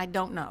judging. I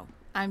don't know.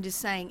 I'm just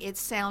saying it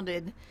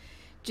sounded,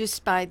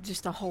 just by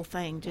just the whole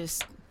thing,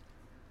 just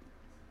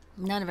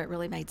none of it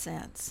really made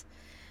sense.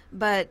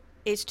 But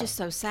it's just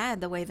so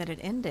sad the way that it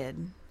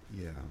ended,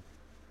 yeah.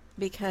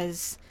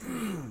 because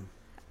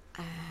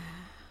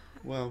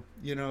Well,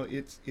 you know,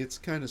 it's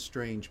kind of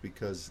strange,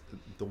 because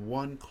the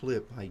one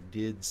clip I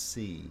did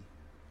see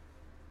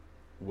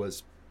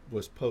was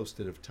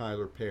posted of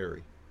Tyler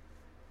Perry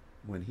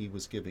when he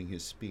was giving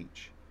his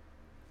speech,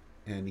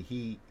 and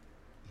he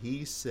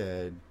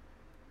said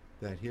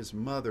that his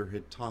mother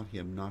had taught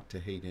him not to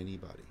hate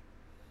anybody,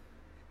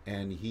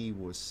 and he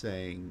was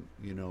saying,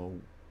 you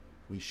know,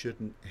 we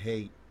shouldn't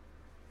hate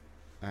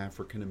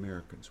African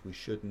Americans, we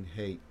shouldn't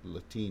hate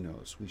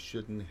Latinos, we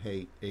shouldn't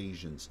hate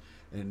Asians,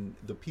 and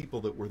the people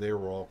that were there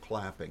were all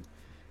clapping.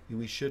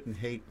 We shouldn't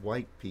hate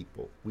white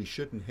people, we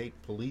shouldn't hate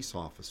police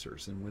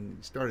officers. And when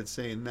he started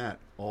saying that,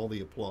 all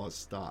the applause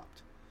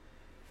stopped.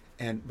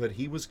 But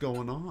he was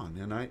going on,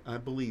 and I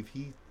believe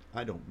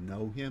I don't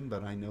know him,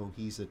 but I know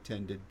he's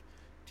attended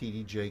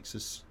T.D.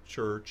 Jakes'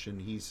 church,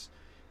 and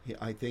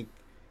I think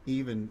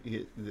even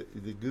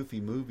the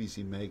goofy movies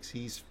he makes,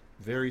 he's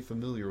very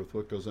familiar with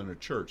what goes on in a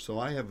church. So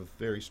I have a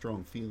very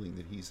strong feeling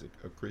that he's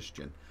a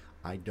Christian.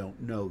 I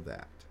don't know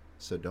that,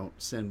 so don't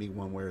send me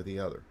one way or the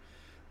other.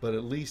 But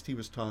at least he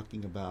was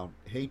talking about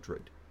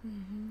hatred.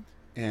 mm-hmm.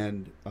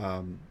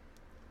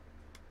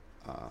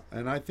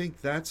 And I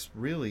think that's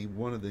really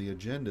one of the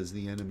agendas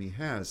the enemy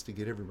has, to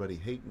get everybody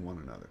hating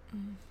one another.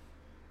 Mm.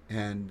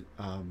 And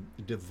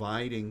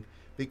dividing,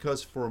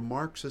 because for a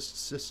Marxist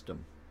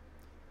system,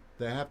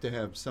 they have to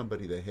have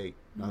somebody they hate.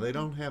 Now, they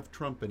don't have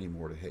Trump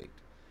anymore to hate.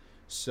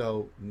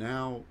 So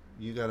now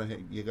you gotta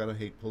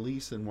hate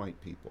police and white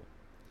people.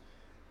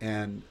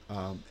 And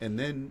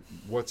then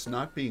what's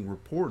not being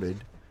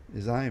reported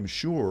is, I am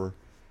sure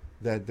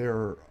that there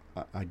are,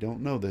 I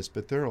don't know this,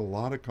 but there are a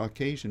lot of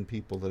Caucasian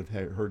people that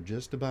have heard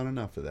just about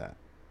enough of that.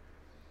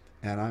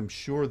 And I'm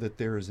sure that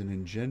there is an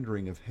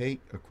engendering of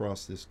hate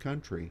across this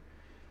country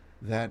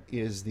that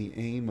is the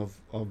aim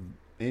of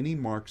any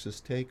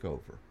Marxist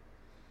takeover.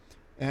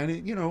 And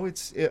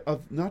it's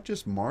not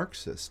just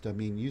Marxist. I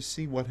mean, you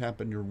see what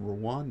happened in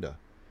Rwanda,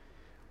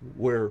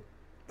 where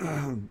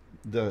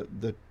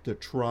the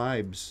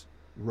tribes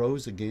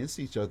rose against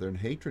each other in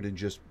hatred and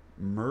just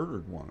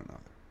murdered one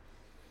another.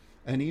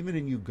 And even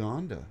in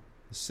Uganda,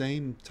 the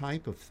same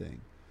type of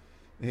thing.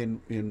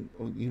 In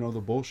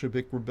the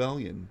Bolshevik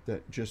rebellion,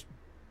 that just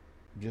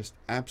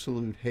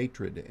absolute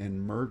hatred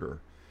and murder.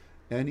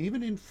 And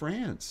even in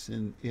France,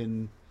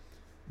 in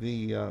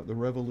the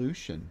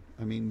revolution,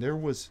 I mean, there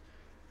was.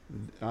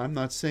 I'm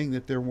not saying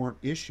that there weren't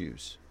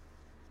issues.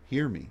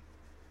 Hear me,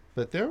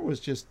 but there was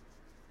just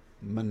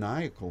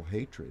maniacal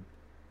hatred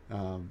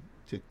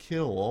to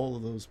kill all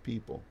of those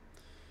people.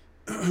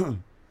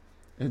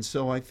 And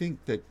so I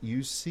think that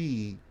you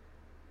see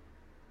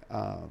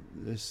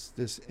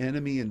this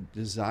enemy and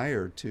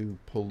desire to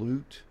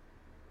pollute,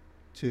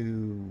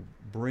 to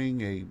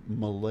bring a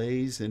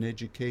malaise in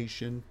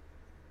education,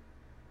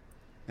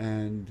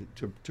 and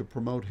to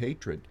promote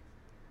hatred.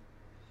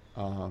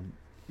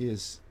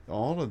 is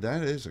all of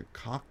that is a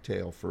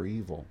cocktail for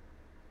evil.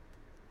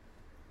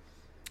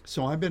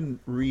 So I've been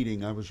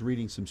reading. I was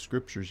reading some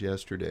scriptures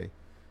yesterday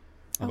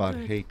about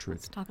good. hatred.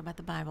 Let's talk about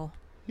the Bible.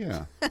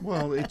 Yeah.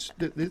 Well,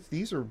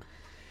 these are.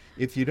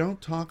 If you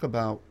don't talk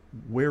about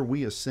where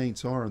we as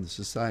saints are in the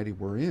society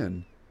we're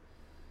in,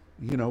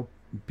 you know,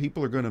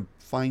 people are going to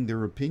find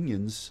their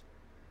opinions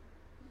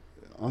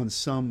on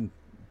some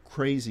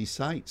crazy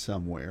site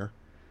somewhere,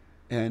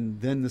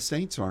 and then the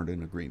saints aren't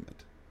in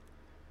agreement.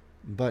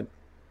 But,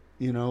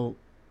 you know,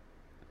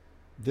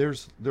 there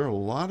are a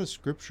lot of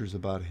scriptures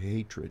about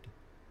hatred.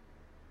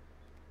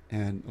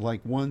 And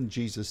like one,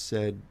 Jesus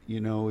said, you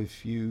know,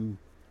 if you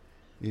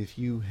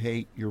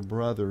hate your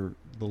brother,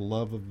 the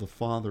love of the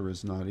Father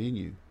is not in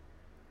you.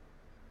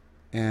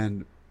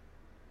 And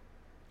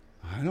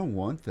I don't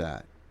want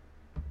that.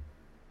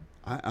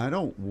 I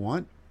don't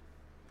want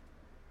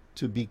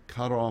to be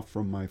cut off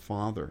from my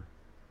Father.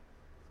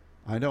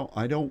 I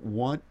don't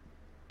want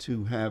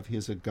to have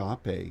his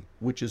agape,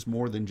 which is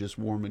more than just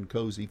warm and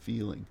cozy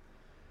feeling.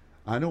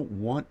 I don't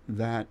want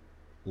that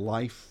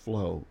life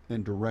flow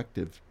and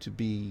directive to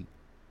be,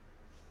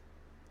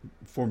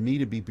 for me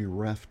to be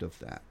bereft of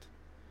that.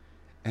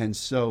 And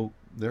so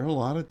there are a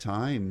lot of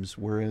times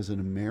where, as an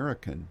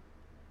American,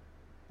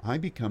 I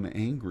become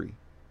angry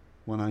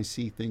when I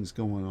see things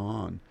going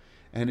on.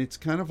 And it's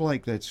kind of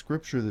like that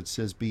scripture that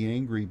says, be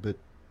angry, but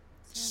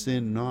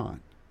sin not.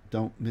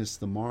 Don't miss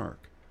the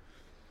mark.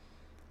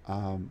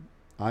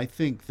 I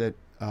think that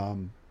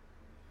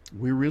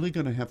we're really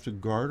going to have to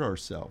guard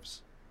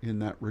ourselves in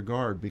that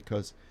regard,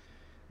 because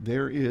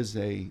there is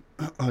a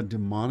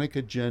demonic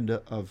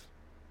agenda of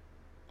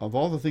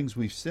all the things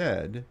we've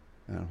said,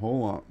 and a whole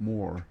lot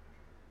more,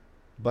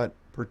 but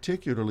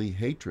particularly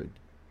hatred,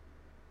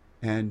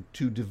 and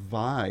to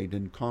divide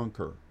and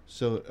conquer.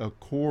 So a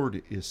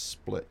cord is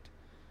split.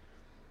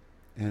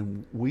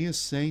 And we as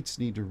saints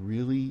need to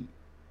really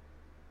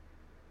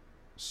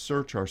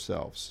search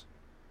ourselves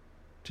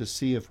to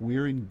see if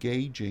we're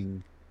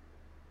engaging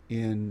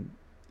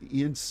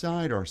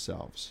inside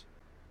ourselves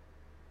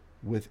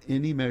with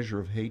any measure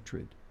of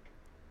hatred.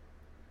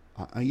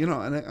 You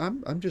know,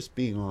 and I'm just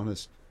being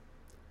honest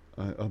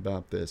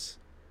about this.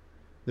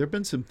 There have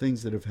been some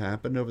things that have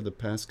happened over the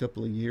past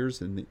couple of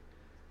years, and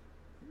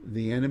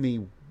the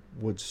enemy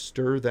would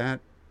stir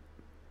that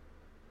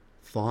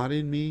thought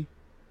in me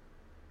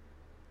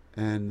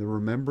and the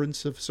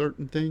remembrance of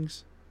certain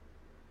things,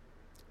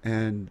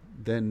 and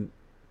then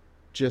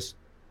just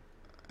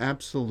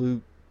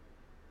absolute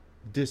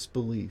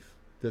disbelief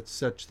that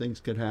such things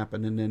could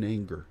happen, and then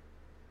anger.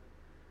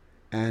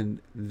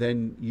 And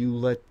then you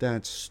let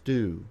that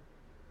stew,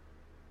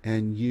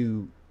 and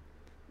you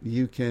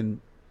can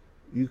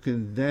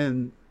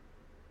then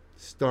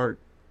start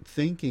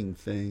thinking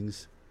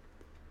things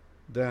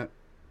that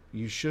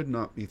you should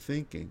not be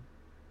thinking.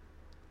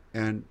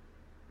 And,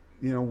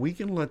 you know, we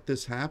can let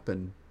this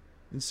happen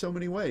in so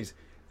many ways.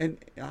 And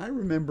I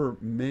remember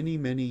many,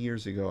 many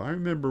years ago, I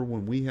remember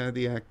when we had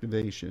the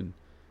activation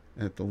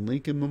at the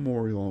Lincoln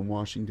Memorial in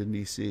Washington,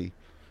 D.C.,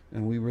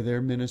 and we were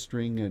there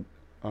ministering at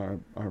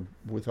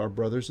with our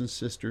brothers and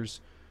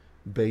sisters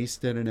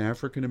based at an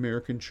African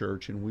American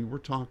church, and we were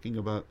talking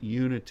about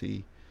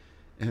unity,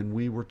 and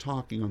we were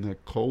talking on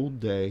that cold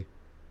day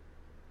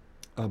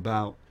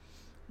about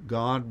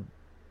God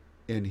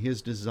and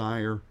his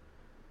desire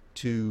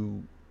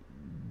to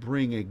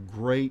bring a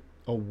great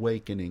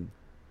awakening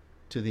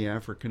to the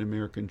African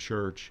American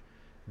church,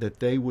 that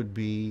they would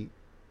be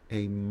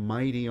a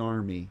mighty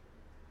army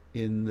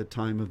in the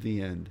time of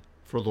the end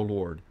for the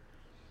Lord.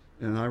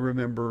 And I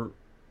remember,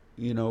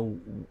 you know,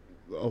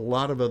 a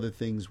lot of other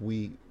things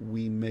we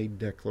made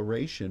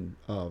declaration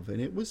of, and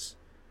it was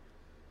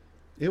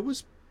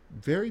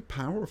very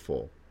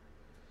powerful.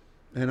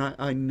 And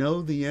I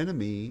know the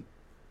enemy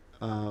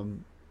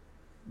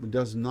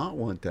does not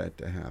want that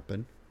to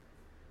happen,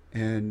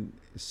 and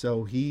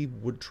so he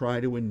would try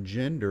to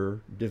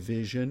engender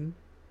division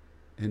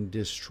and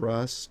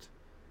distrust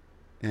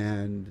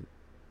and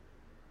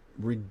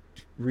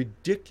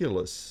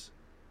ridiculous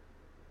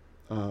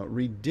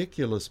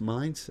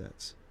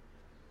mindsets.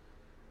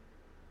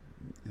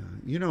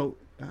 You know,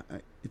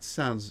 it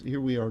sounds, here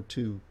we are,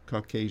 two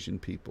Caucasian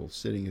people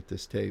sitting at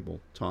this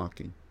table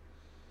talking.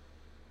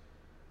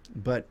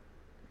 But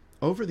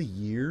over the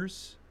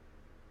years,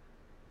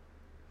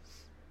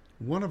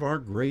 one of our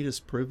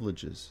greatest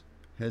privileges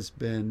has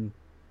been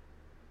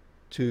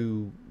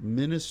to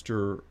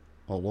minister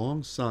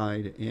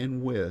alongside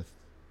and with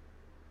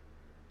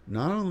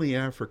not only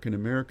African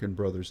American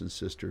brothers and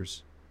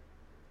sisters,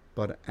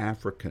 but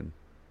African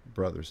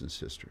brothers and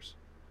sisters.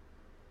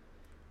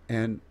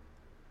 And,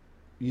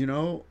 you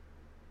know,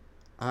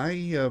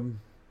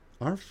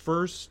 our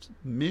first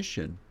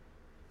mission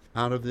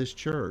out of this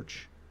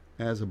church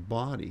as a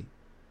body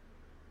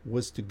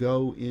was to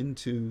go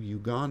into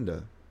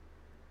Uganda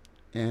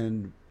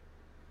and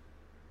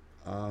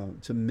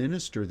to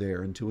minister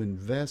there, and to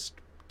invest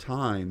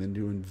time, and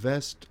to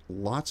invest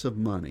lots of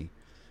money,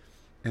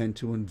 and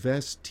to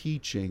invest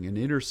teaching and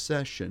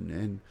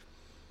intercession,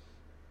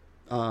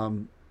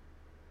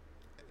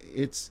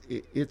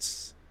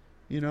 it's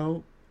you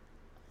know,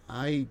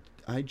 I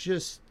I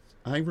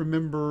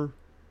remember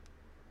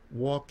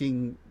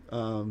walking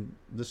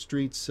the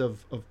streets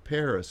of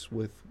Paris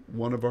with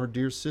one of our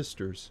dear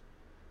sisters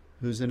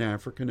who's an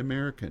African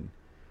American,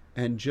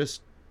 and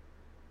just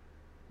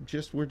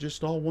we're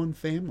just all one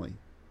family.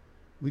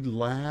 We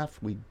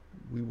laughed, we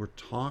were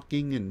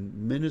talking and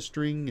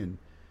ministering and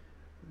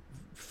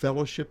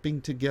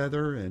fellowshipping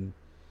together, and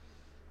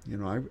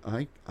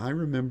I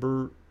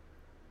remember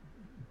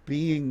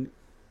being.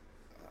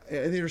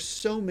 There's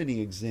so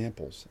many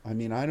examples. I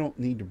mean, I don't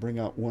need to bring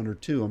out one or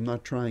two. I'm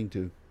not trying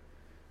to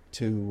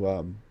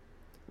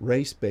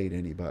race bait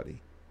anybody,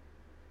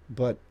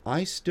 but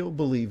I still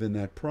believe in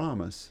that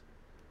promise,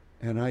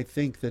 and I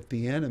think that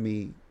the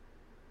enemy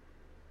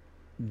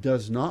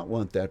does not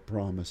want that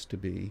promise to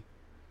be.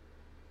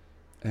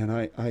 And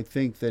I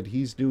think that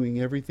he's doing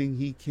everything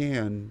he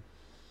can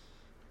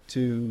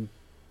to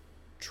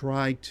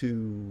try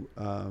to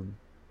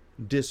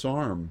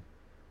disarm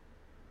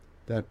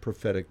that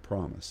prophetic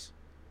promise.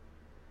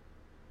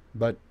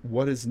 But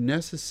what is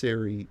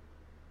necessary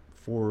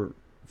for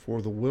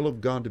the will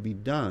of God to be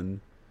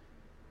done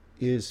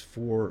is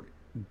for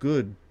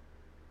good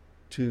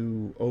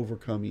to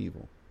overcome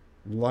evil,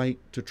 light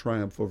to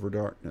triumph over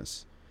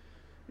darkness.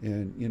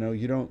 And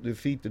you don't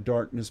defeat the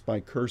darkness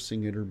by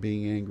cursing it or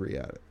being angry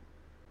at it.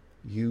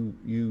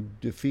 You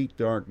defeat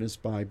darkness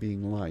by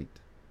being light.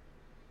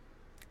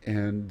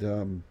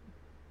 And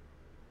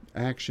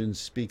actions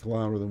speak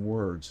louder than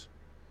words.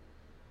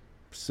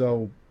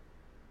 So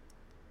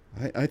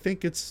I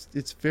think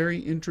it's very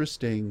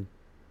interesting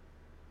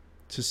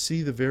to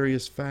see the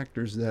various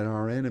factors that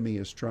our enemy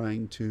is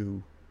trying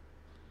to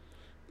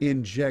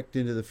inject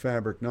into the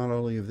fabric, not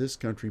only of this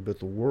country but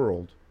the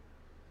world.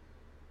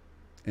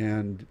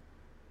 And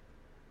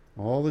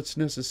all that's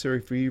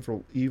necessary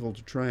for evil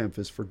to triumph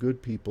is for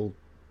good people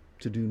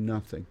to do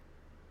nothing.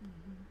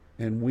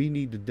 Mm-hmm. And we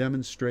need a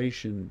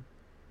demonstration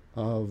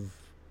of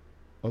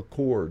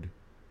accord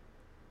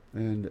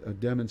and a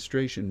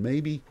demonstration.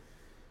 Maybe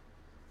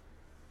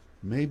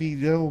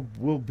there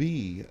will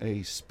be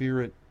a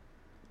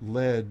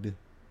spirit-led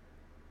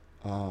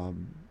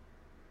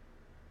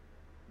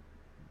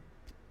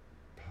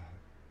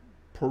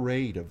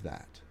parade of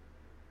that.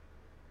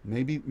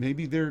 Maybe,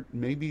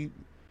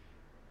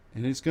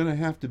 and it's going to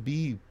have to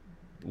be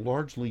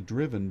largely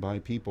driven by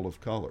people of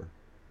color,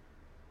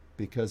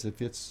 because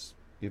if it's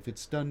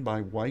done by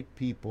white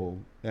people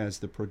as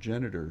the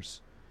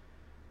progenitors,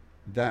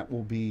 that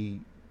will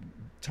be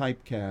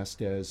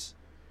typecast as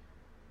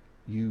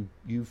you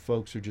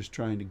folks are just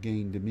trying to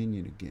gain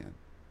dominion again.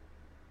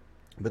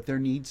 But there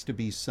needs to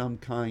be some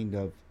kind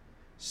of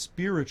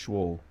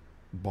spiritual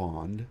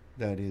bond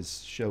that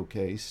is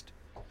showcased.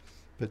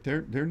 But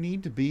there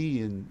need to be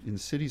in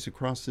cities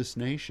across this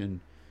nation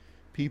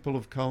people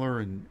of color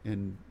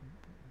and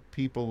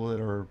people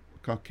that are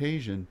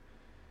Caucasian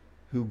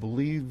who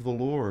believe the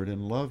Lord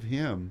and love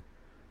Him,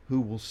 who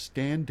will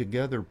stand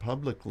together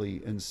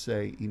publicly and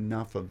say,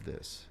 enough of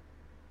this.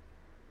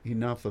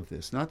 Enough of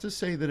this. Not to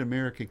say that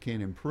America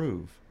can't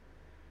improve,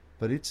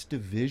 but it's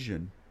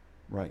division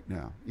right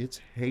now.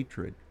 It's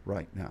hatred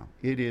right now.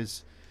 It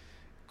is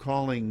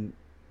calling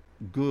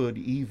good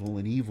evil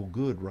and evil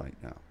good right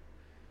now.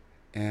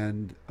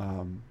 And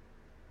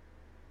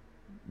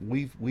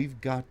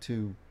we've got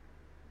to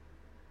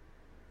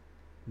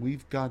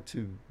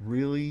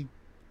really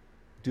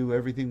do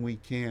everything we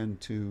can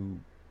to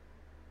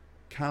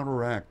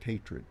counteract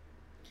hatred.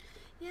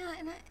 Yeah,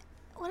 and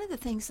one of the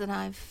things that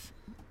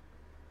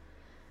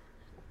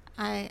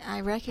I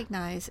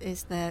recognize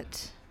is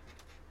that,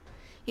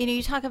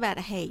 you talk about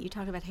hate, you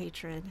talk about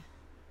hatred,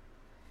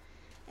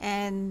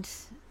 and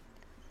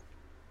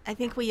I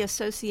think we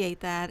associate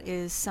that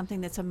as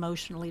something that's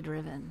emotionally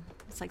driven.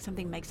 It's like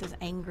something makes us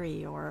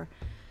angry,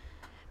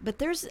 but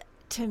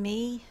to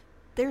me,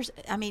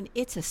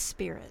 it's a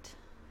spirit,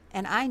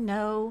 and I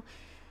know.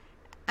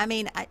 I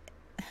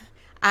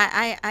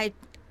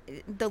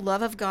the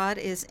love of God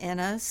is in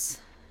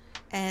us,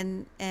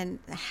 and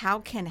how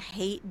can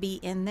hate be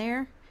in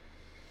there?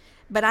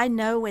 But I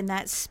know when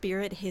that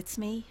spirit hits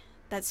me,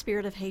 that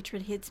spirit of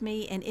hatred hits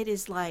me, and it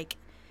is like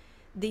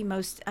the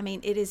most.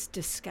 It is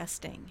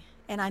disgusting,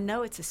 and I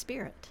know it's a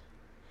spirit,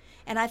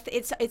 and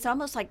it's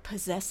almost like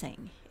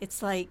possessing.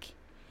 It's like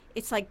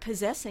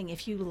possessing.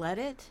 If you let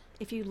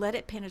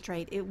it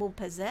penetrate, it will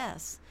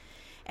possess,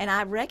 and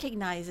I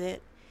recognize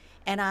it.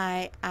 And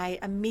I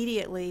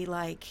immediately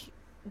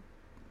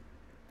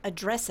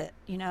address it,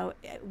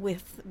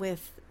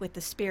 with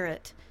the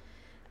Spirit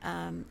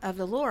of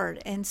the Lord.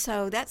 And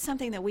so that's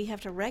something that we have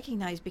to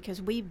recognize,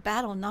 because we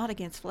battle not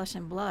against flesh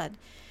and blood.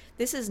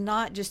 This is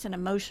not just an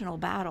emotional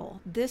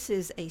battle. This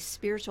is a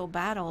spiritual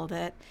battle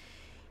that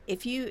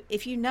if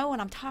you know what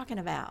I'm talking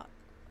about,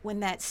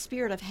 when that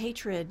spirit of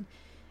hatred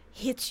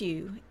hits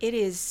you, it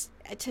is,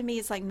 to me,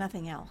 it's like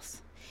nothing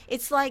else.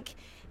 It's like,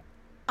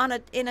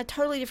 in a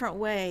totally different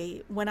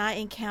way, when I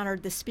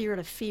encountered the spirit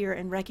of fear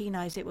and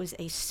recognized it was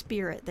a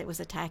spirit that was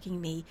attacking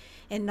me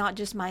and not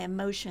just my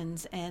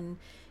emotions and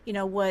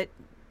what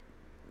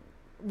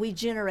we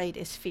generate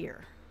is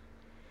fear.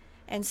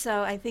 And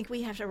so I think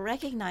we have to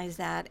recognize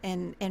that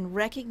and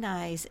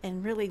recognize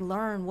and really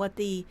learn what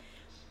the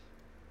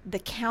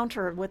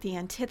counter, what the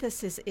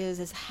antithesis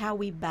is how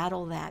we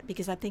battle that,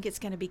 because I think it's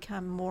going to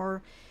become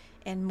more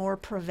and more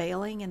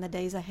prevailing in the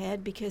days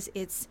ahead, because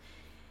it's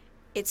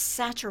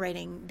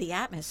saturating the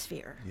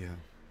atmosphere. Yeah.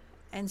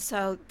 And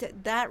so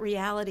that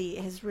reality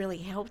has really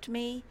helped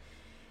me.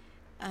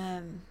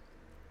 And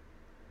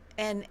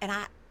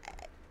I,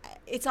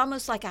 it's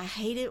almost like I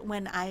hate it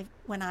when I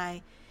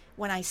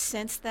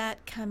sense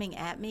that coming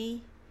at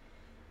me,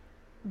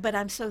 but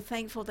I'm so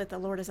thankful that the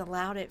Lord has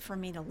allowed it for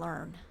me to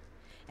learn.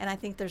 And I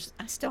think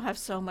I still have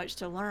so much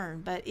to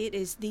learn, but it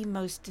is the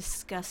most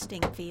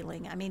disgusting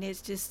feeling. I mean,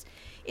 it's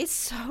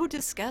so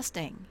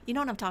disgusting. You know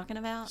what I'm talking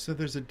about? So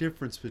there's a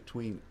difference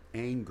between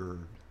anger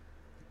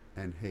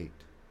and hate.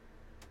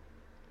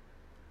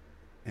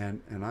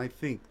 And I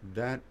think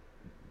that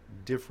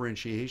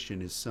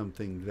differentiation is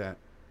something that,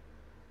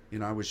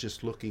 I was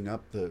just looking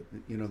up the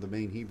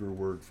main Hebrew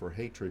word for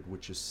hatred,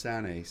 which is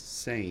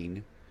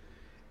sane,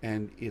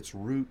 and its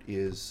root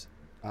is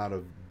out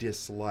of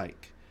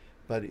dislike.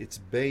 But it's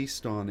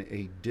based on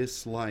a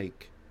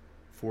dislike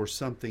for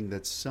something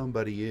that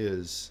somebody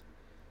is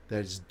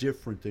that is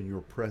different than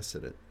your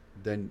precedent,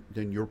 than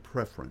your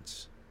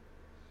preference.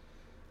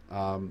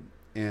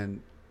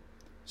 And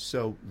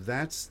so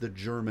that's the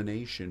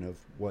germination of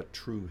what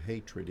true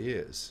hatred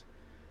is.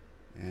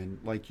 And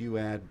like you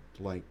add,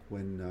 like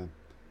when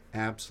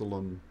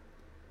Absalom,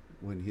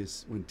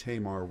 when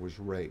Tamar was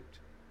raped,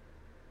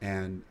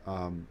 and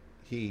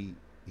he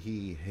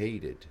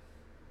hated.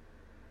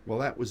 Well,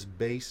 that was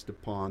based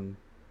upon,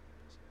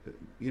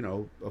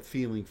 a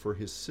feeling for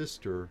his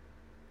sister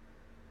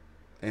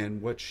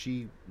and what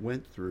she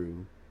went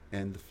through,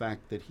 and the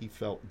fact that he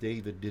felt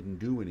David didn't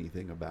do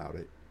anything about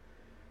it,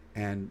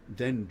 and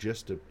then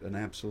just an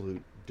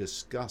absolute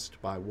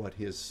disgust by what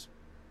his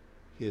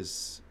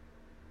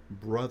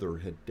brother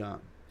had done.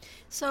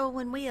 So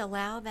when we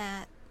allow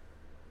that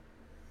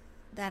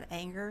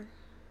anger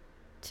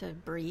to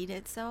breed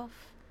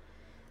itself,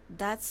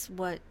 that's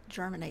what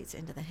germinates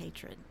into the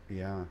hatred.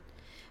 Yeah.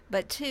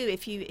 But too,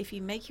 if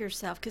you make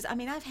yourself, because I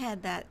mean, I've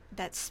had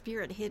that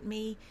spirit hit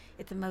me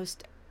at the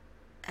most,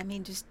 I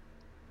mean, just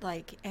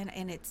like,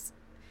 and it's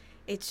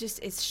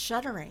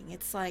shuddering.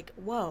 It's like,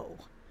 whoa,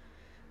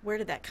 where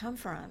did that come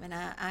from? And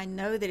I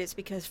know that it's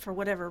because for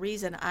whatever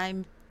reason,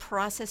 I'm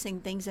processing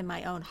things in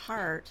my own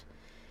heart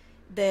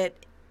that,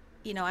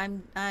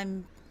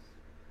 I'm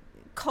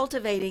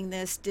cultivating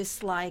this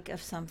dislike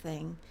of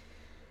something,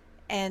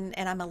 and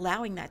I'm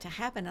allowing that to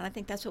happen. And I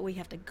think that's what we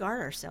have to guard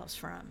ourselves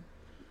from,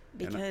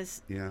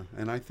 because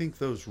and I think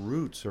those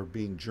roots are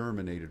being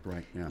germinated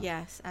right now.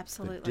 Yes,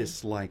 absolutely. The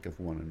dislike of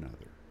one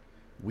another.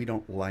 We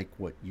don't like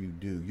what you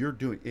do. You're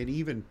doing, and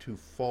even to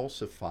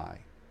falsify,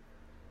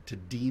 to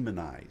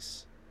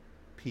demonize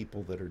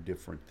people that are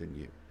different than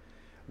you,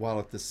 while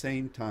at the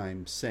same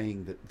time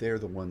saying that they're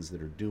the ones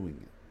that are doing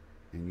it,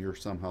 and you're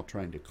somehow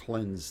trying to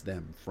cleanse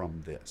them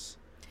from this.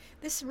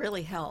 This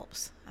really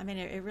helps. I mean,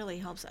 it really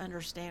helps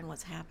understand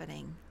what's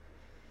happening.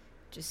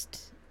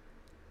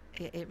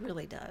 It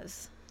really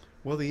does.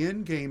 Well, the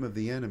end game of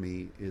the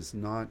enemy is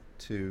not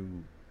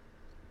to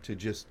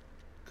just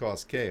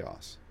cause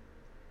chaos.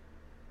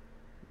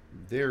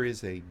 There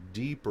is a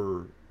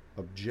deeper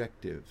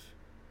objective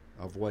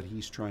of what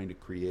he's trying to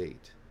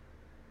create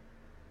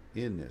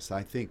in this.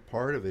 I think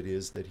part of it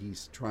is that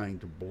he's trying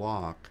to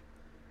block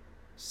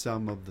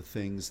some of the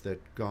things that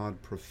God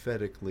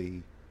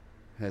prophetically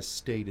has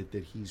stated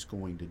that he's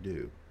going to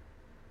do.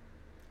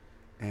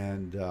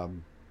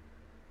 And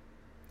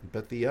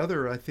but the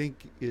other, I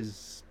think,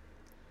 is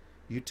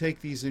you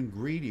take these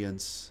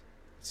ingredients.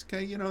 It's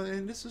kind of,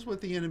 and this is what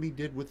the enemy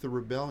did with the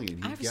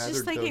rebellion. He I was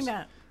just thinking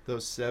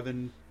those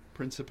 7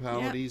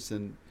 principalities, yep.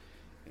 And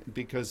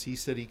because he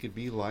said he could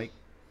be like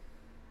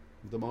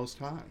the Most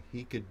High,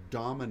 he could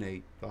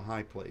dominate the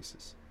high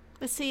places.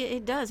 But see,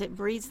 it does. It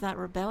breeds that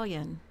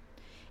rebellion,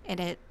 and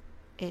it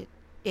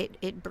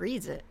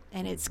breeds it,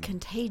 and it's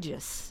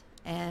contagious,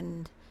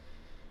 and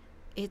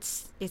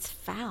it's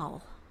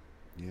foul.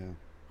 Yeah.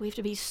 We have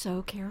to be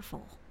so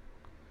careful.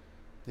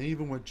 And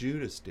even what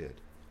Judas did.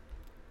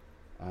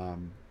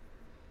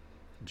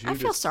 I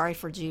feel sorry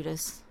for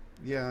Judas.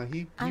 Yeah,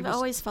 I've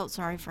always felt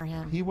sorry for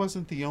him. He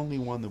wasn't the only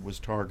one that was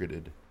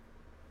targeted.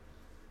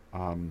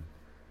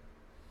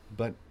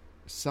 But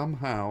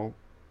somehow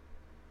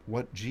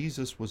what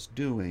Jesus was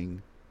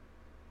doing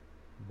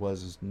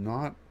was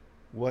not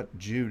what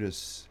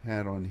Judas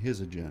had on his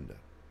agenda.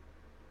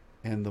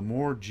 And the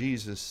more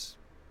Jesus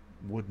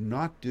would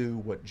not do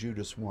what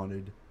Judas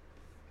wanted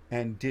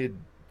and did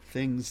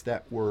things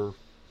that were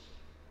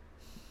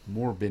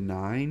more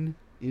benign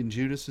in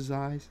Judas's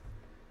eyes,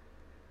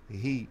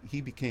 he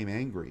became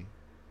angry.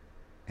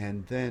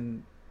 And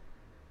then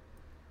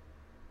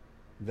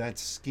that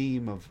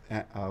scheme of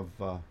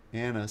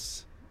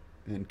Annas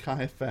and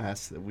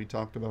Caiaphas that we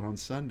talked about on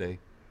Sunday,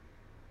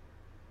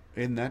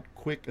 in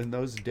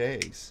those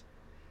days,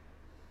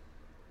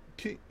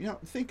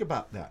 think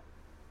about that.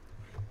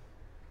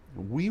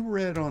 We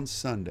read on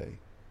Sunday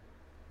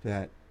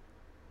that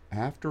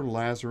after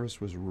Lazarus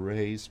was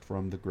raised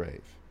from the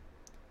grave,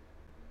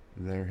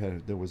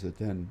 there was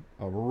then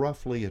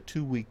roughly a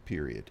 2-week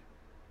period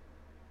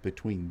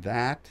between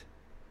that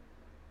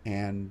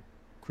and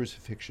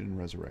crucifixion and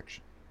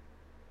resurrection.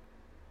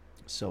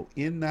 So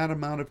in that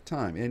amount of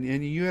time,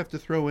 and you have to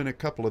throw in a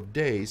couple of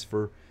days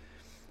for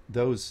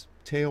those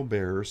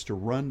talebearers to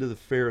run to the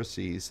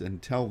Pharisees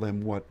and tell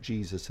them what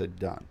Jesus had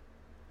done.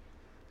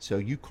 So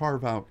you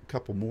carve out a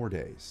couple more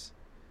days.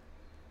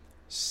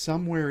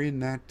 Somewhere in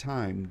that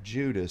time,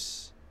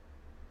 Judas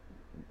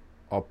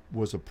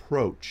was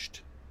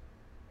approached,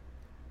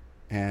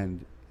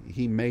 and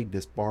he made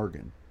this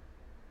bargain.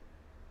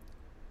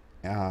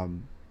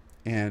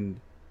 And,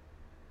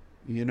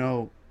 you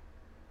know,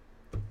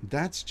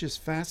 that's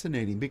just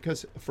fascinating,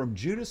 because from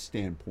Judas'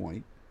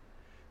 standpoint,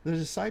 the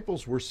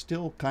disciples were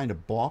still kind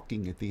of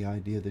balking at the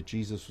idea that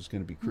Jesus was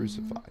going to be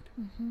crucified.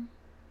 Mm-hmm.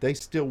 They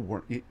still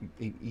weren't,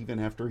 even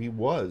after he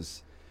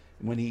was,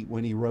 when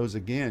he rose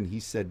again, he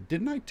said,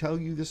 "Didn't I tell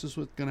you this is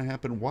what's going to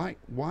happen?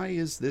 Why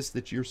is this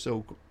that you're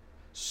so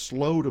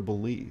slow to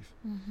believe?"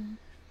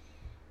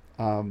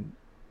 Mm-hmm.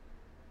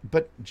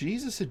 But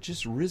Jesus had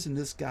just risen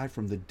this guy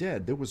from the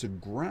dead. There was a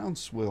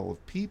groundswell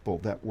of people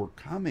that were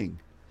coming.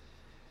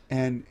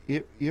 And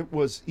it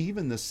was,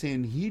 even the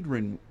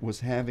Sanhedrin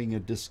was having a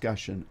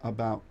discussion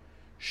about,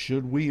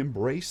 should we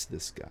embrace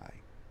this guy?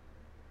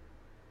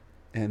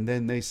 And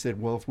then they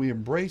said, well, if we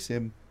embrace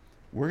him,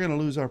 we're going to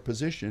lose our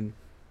position.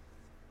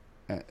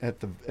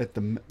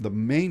 The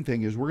main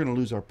thing is we're going to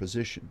lose our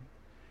position.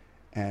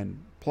 And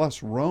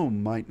plus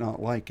Rome might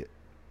not like it.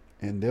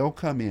 And they'll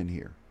come in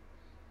here.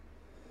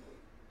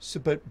 So,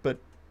 but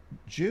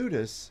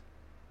Judas,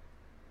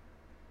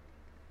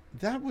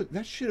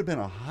 that should have been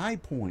a high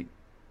point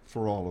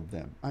for all of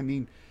them. I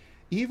mean,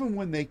 even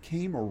when they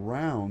came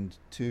around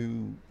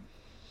to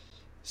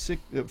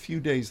a few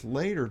days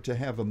later to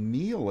have a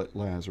meal at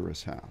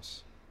Lazarus'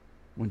 house,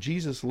 when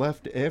Jesus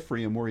left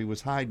Ephraim where he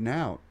was hiding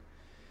out,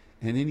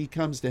 and then he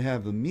comes to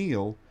have the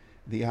meal,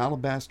 the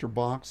alabaster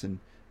box, and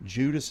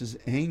Judas is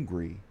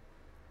angry.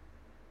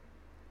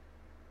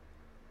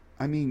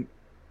 I mean,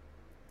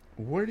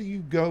 where do you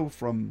go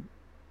from?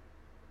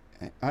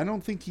 I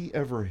don't think he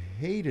ever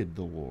hated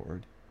the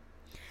Lord.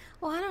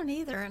 Well, I don't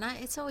either, and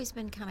it's always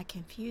been kind of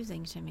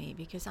confusing to me,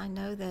 because I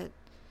know that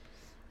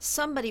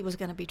somebody was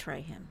going to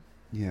betray him.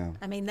 Yeah.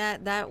 I mean,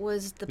 that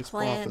was the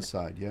plan. It's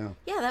prophesied, yeah.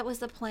 Yeah, that was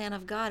the plan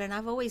of God, and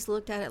I've always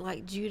looked at it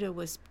like Judah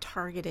was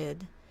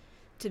targeted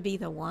to be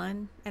the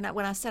one. And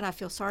when I said I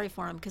feel sorry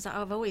for him, because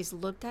I've always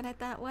looked at it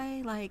that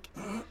way, like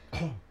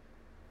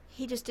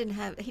he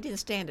didn't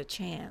stand a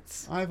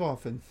chance. I've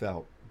often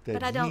felt that,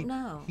 but I don't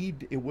know.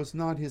 It was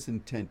not his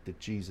intent that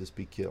Jesus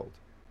be killed.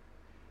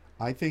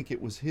 I think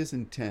it was his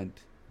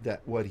intent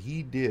that what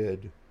he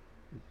did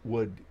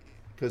would,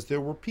 because there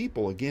were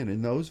people, again,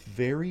 in those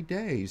very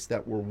days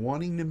that were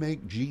wanting to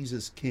make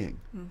Jesus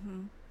king.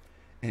 Mm-hmm.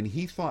 And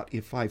he thought,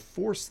 if I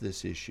force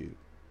this issue,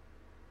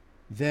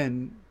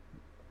 then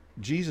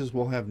Jesus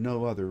will have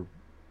no other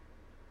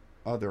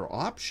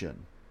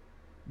option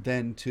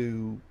than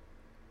to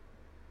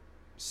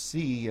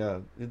see,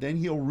 then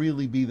he'll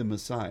really be the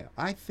Messiah.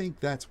 I think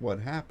that's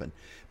what happened,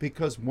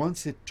 because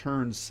once it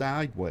turned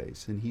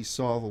sideways and he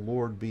saw the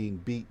Lord being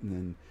beaten,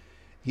 and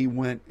he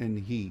went and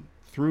he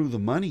threw the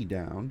money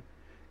down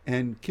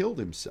and killed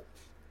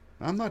himself.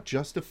 I'm not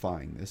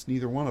justifying this,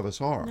 neither one of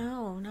us are.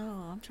 No,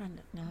 I'm trying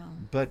to,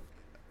 no.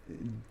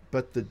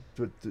 But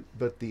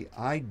the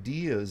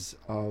ideas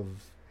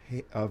of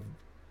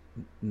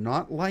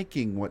not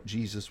liking what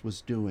Jesus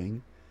was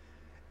doing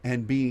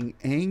and being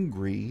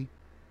angry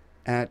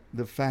at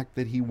the fact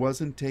that he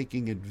wasn't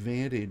taking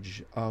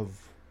advantage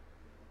of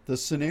the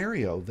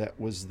scenario that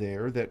was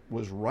there, that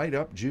was right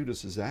up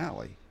Judas's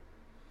alley.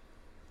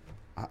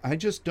 I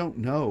just don't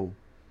know.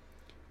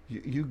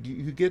 You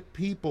get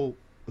people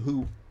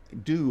who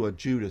do a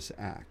Judas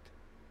act,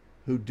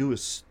 who do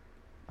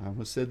I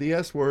almost said the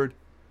S word,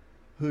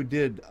 who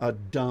did a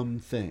dumb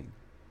thing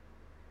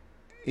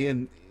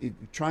in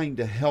trying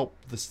to help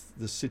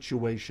the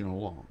situation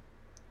along.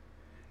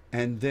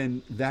 And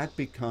then that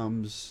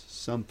becomes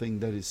something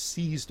that is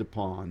seized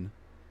upon,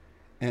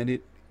 and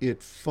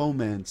it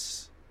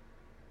foments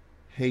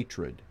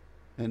hatred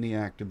and the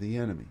act of the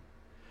enemy.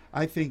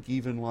 I think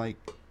even like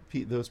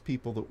those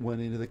people that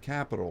went into the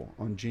Capitol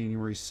on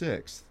January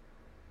 6th,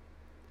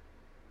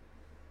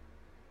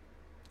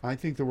 I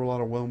think there were a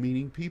lot of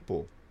well-meaning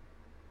people,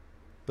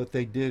 but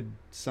they did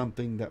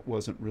something that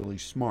wasn't really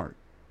smart.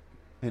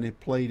 And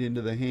it played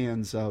into the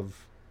hands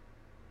of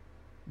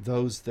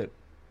those that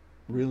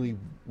really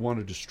want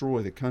to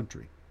destroy the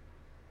country.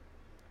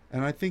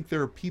 And I think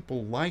there are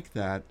people like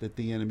that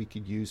the enemy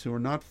could use, who are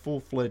not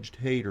full-fledged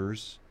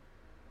haters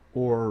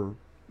or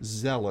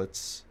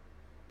zealots,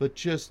 but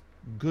just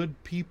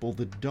good people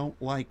that don't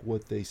like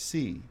what they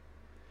see.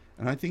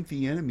 And I think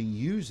the enemy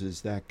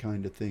uses that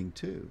kind of thing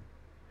too.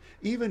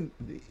 Even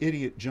the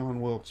idiot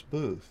John Wilkes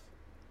Booth,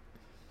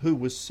 who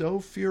was so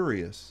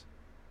furious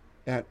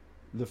at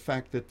the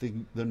fact that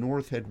the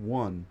North had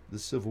won the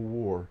Civil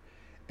War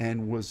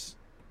and was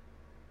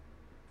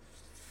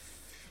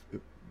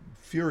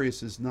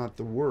furious is not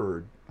the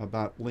word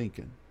about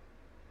Lincoln.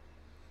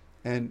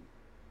 And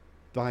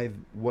by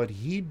what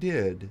he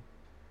did,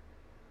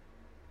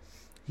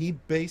 he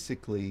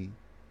basically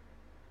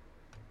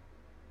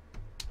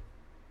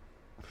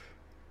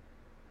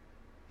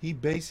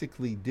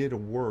did a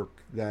work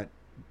that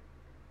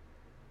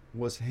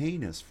was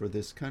heinous for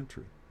this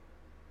country.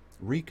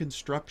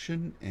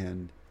 Reconstruction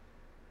and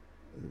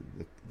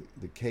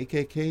the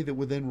KKK that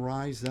would then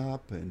rise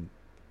up, and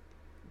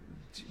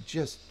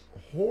just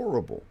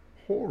horrible,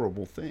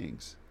 horrible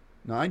things.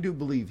 Now, I do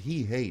believe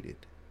he hated,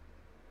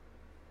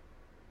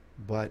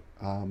 but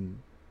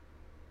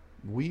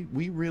we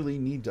really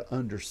need to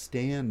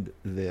understand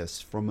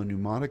this from a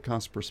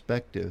pneumaticos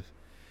perspective,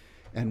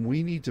 and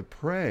we need to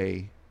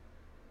pray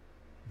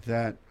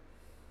that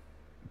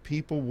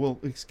people will.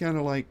 It's kind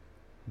of like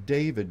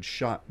David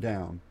shot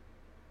down,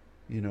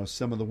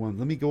 some of the ones.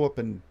 Let me go up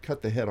and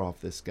cut the head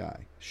off this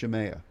guy,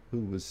 Shemaiah, who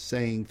was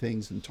saying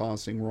things and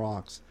tossing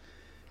rocks.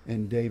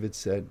 And David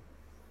said,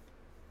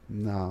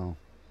 no.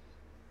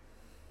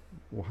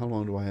 Well, how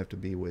long do I have to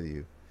be with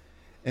you?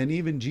 And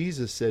even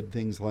Jesus said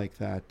things like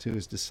that to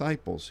his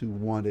disciples who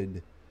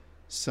wanted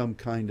some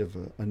kind of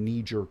a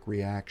knee-jerk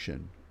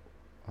reaction.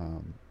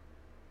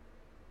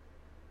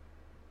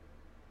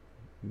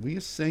 We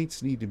as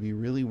saints need to be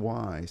really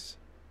wise,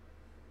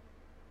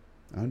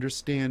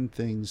 understand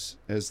things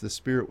as the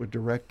Spirit would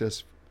direct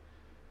us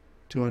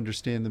to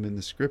understand them in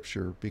the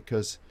Scripture,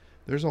 because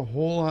there's a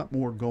whole lot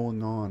more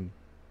going on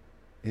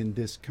in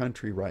this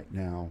country right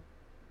now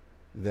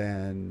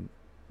than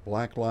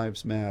Black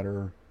Lives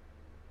Matter,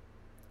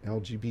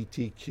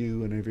 LGBTQ,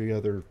 and every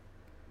other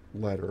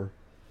letter,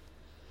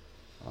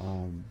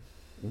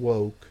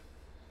 woke,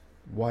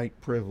 white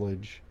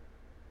privilege.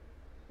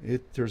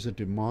 There's a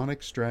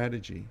demonic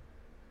strategy,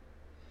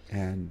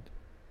 and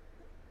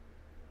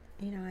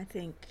I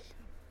think,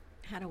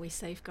 how do we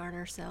safeguard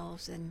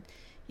ourselves? And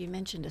you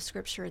mentioned a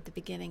scripture at the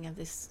beginning of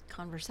this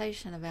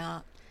conversation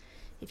about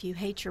if you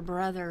hate your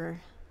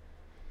brother.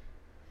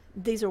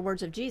 These are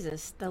words of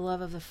Jesus. The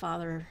love of the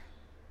Father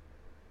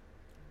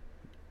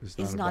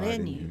is not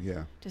in you.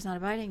 Yeah. Does not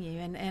abide in you.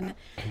 And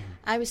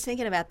I was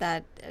thinking about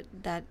that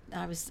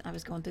I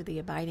was going through the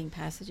abiding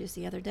passages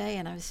the other day,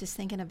 and I was just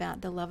thinking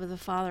about the love of the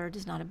Father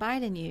does not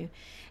abide in you.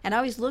 And I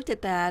always looked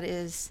at that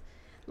as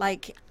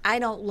like, I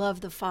don't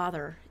love the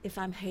Father if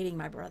I'm hating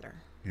my brother.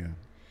 Yeah.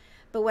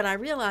 But what I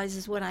realize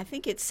is what I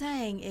think it's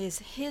saying is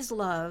his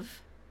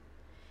love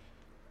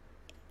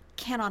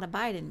cannot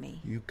abide in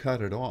me. You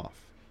cut it off.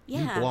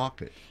 Yeah. You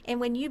block it. And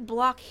when you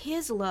block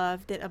his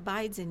love that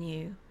abides in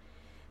you,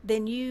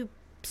 then you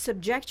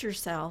subject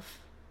yourself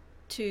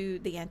to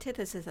the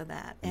antithesis of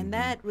that. And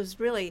that was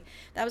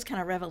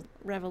kind of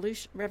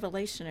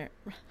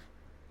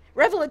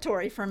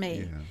revelatory for me.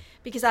 Yeah.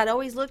 Because I'd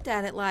always looked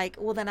at it like,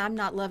 well, then I'm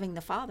not loving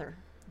the Father.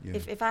 Yeah.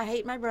 If I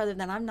hate my brother,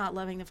 then I'm not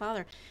loving the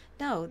Father.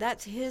 No,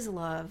 that's his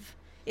love.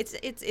 It's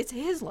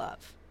his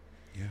love.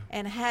 Yeah.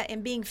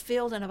 And being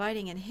filled and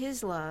abiding in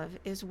his love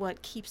is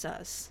what keeps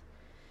us.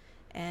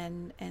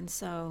 And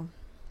so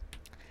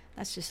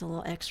that's just a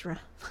little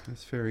extra.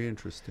 That's very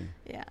interesting.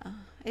 Yeah.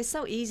 It's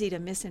so easy to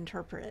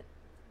misinterpret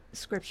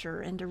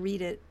Scripture and to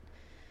read it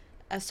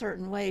a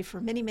certain way for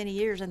many, many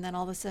years, and then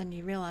all of a sudden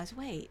you realize,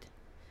 wait,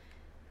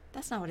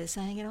 that's not what it's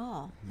saying at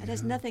all. It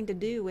has nothing to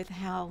do with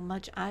how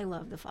much I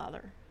love the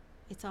Father.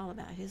 It's all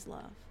about his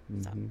love.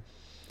 So,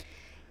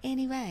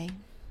 anyway.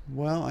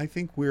 Well, I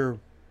think we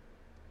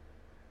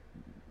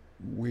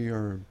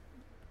are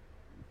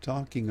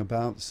talking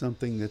about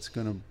something that's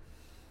going to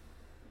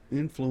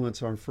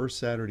influence our first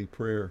Saturday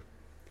prayer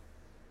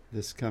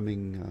this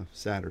coming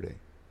Saturday.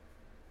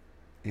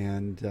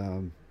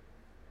 And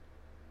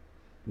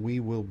we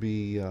will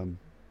be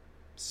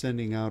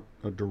sending out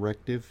a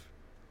directive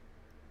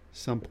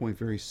some point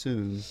very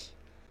soon,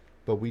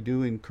 but we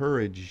do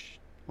encourage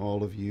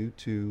all of you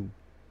to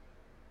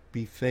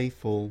be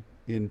faithful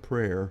in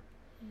prayer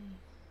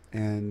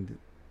and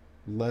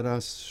let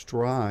us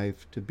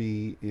strive to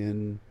be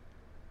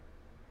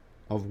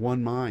of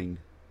one mind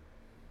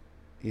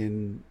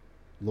in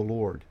the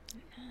Lord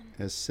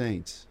as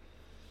saints,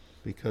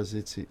 because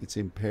it's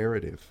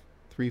imperative.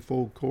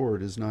 Threefold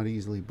cord is not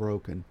easily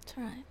broken. That's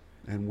right.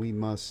 And we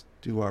must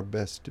do our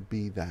best to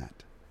be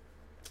that.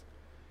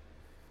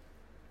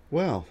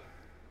 Well,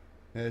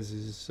 as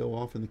is so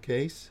often the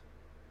case,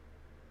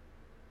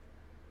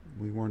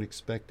 we weren't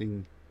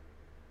expecting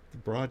the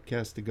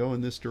broadcast to go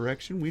in this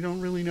direction. We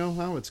don't really know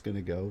how it's going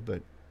to go,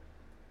 but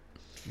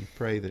we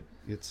pray that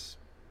it's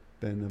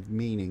been of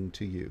meaning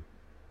to you.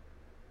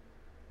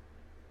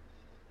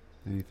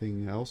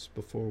 Anything else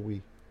before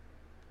we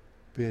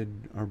bid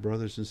our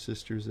brothers and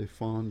sisters a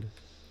fond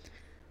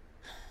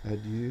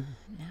adieu?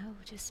 No,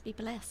 just be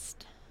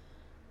blessed.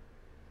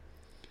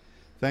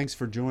 Thanks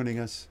for joining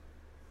us.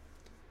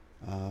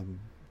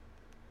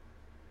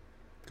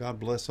 God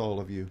bless all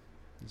of you.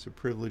 It's a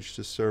privilege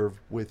to serve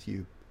with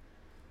you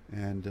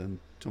And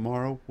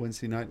tomorrow,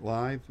 Wednesday Night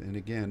Live. And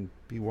again,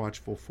 be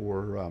watchful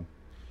for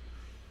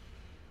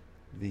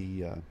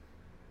the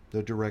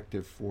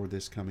directive for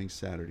this coming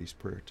Saturday's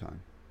prayer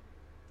time,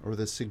 or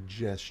the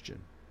suggestion.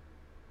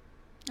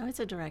 Oh, it's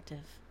a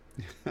directive.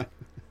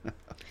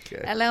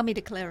 Okay. Allow me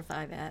to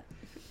clarify that.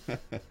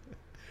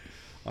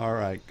 All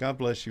right. God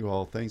bless you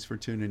all. Thanks for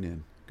tuning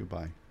in.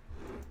 Goodbye.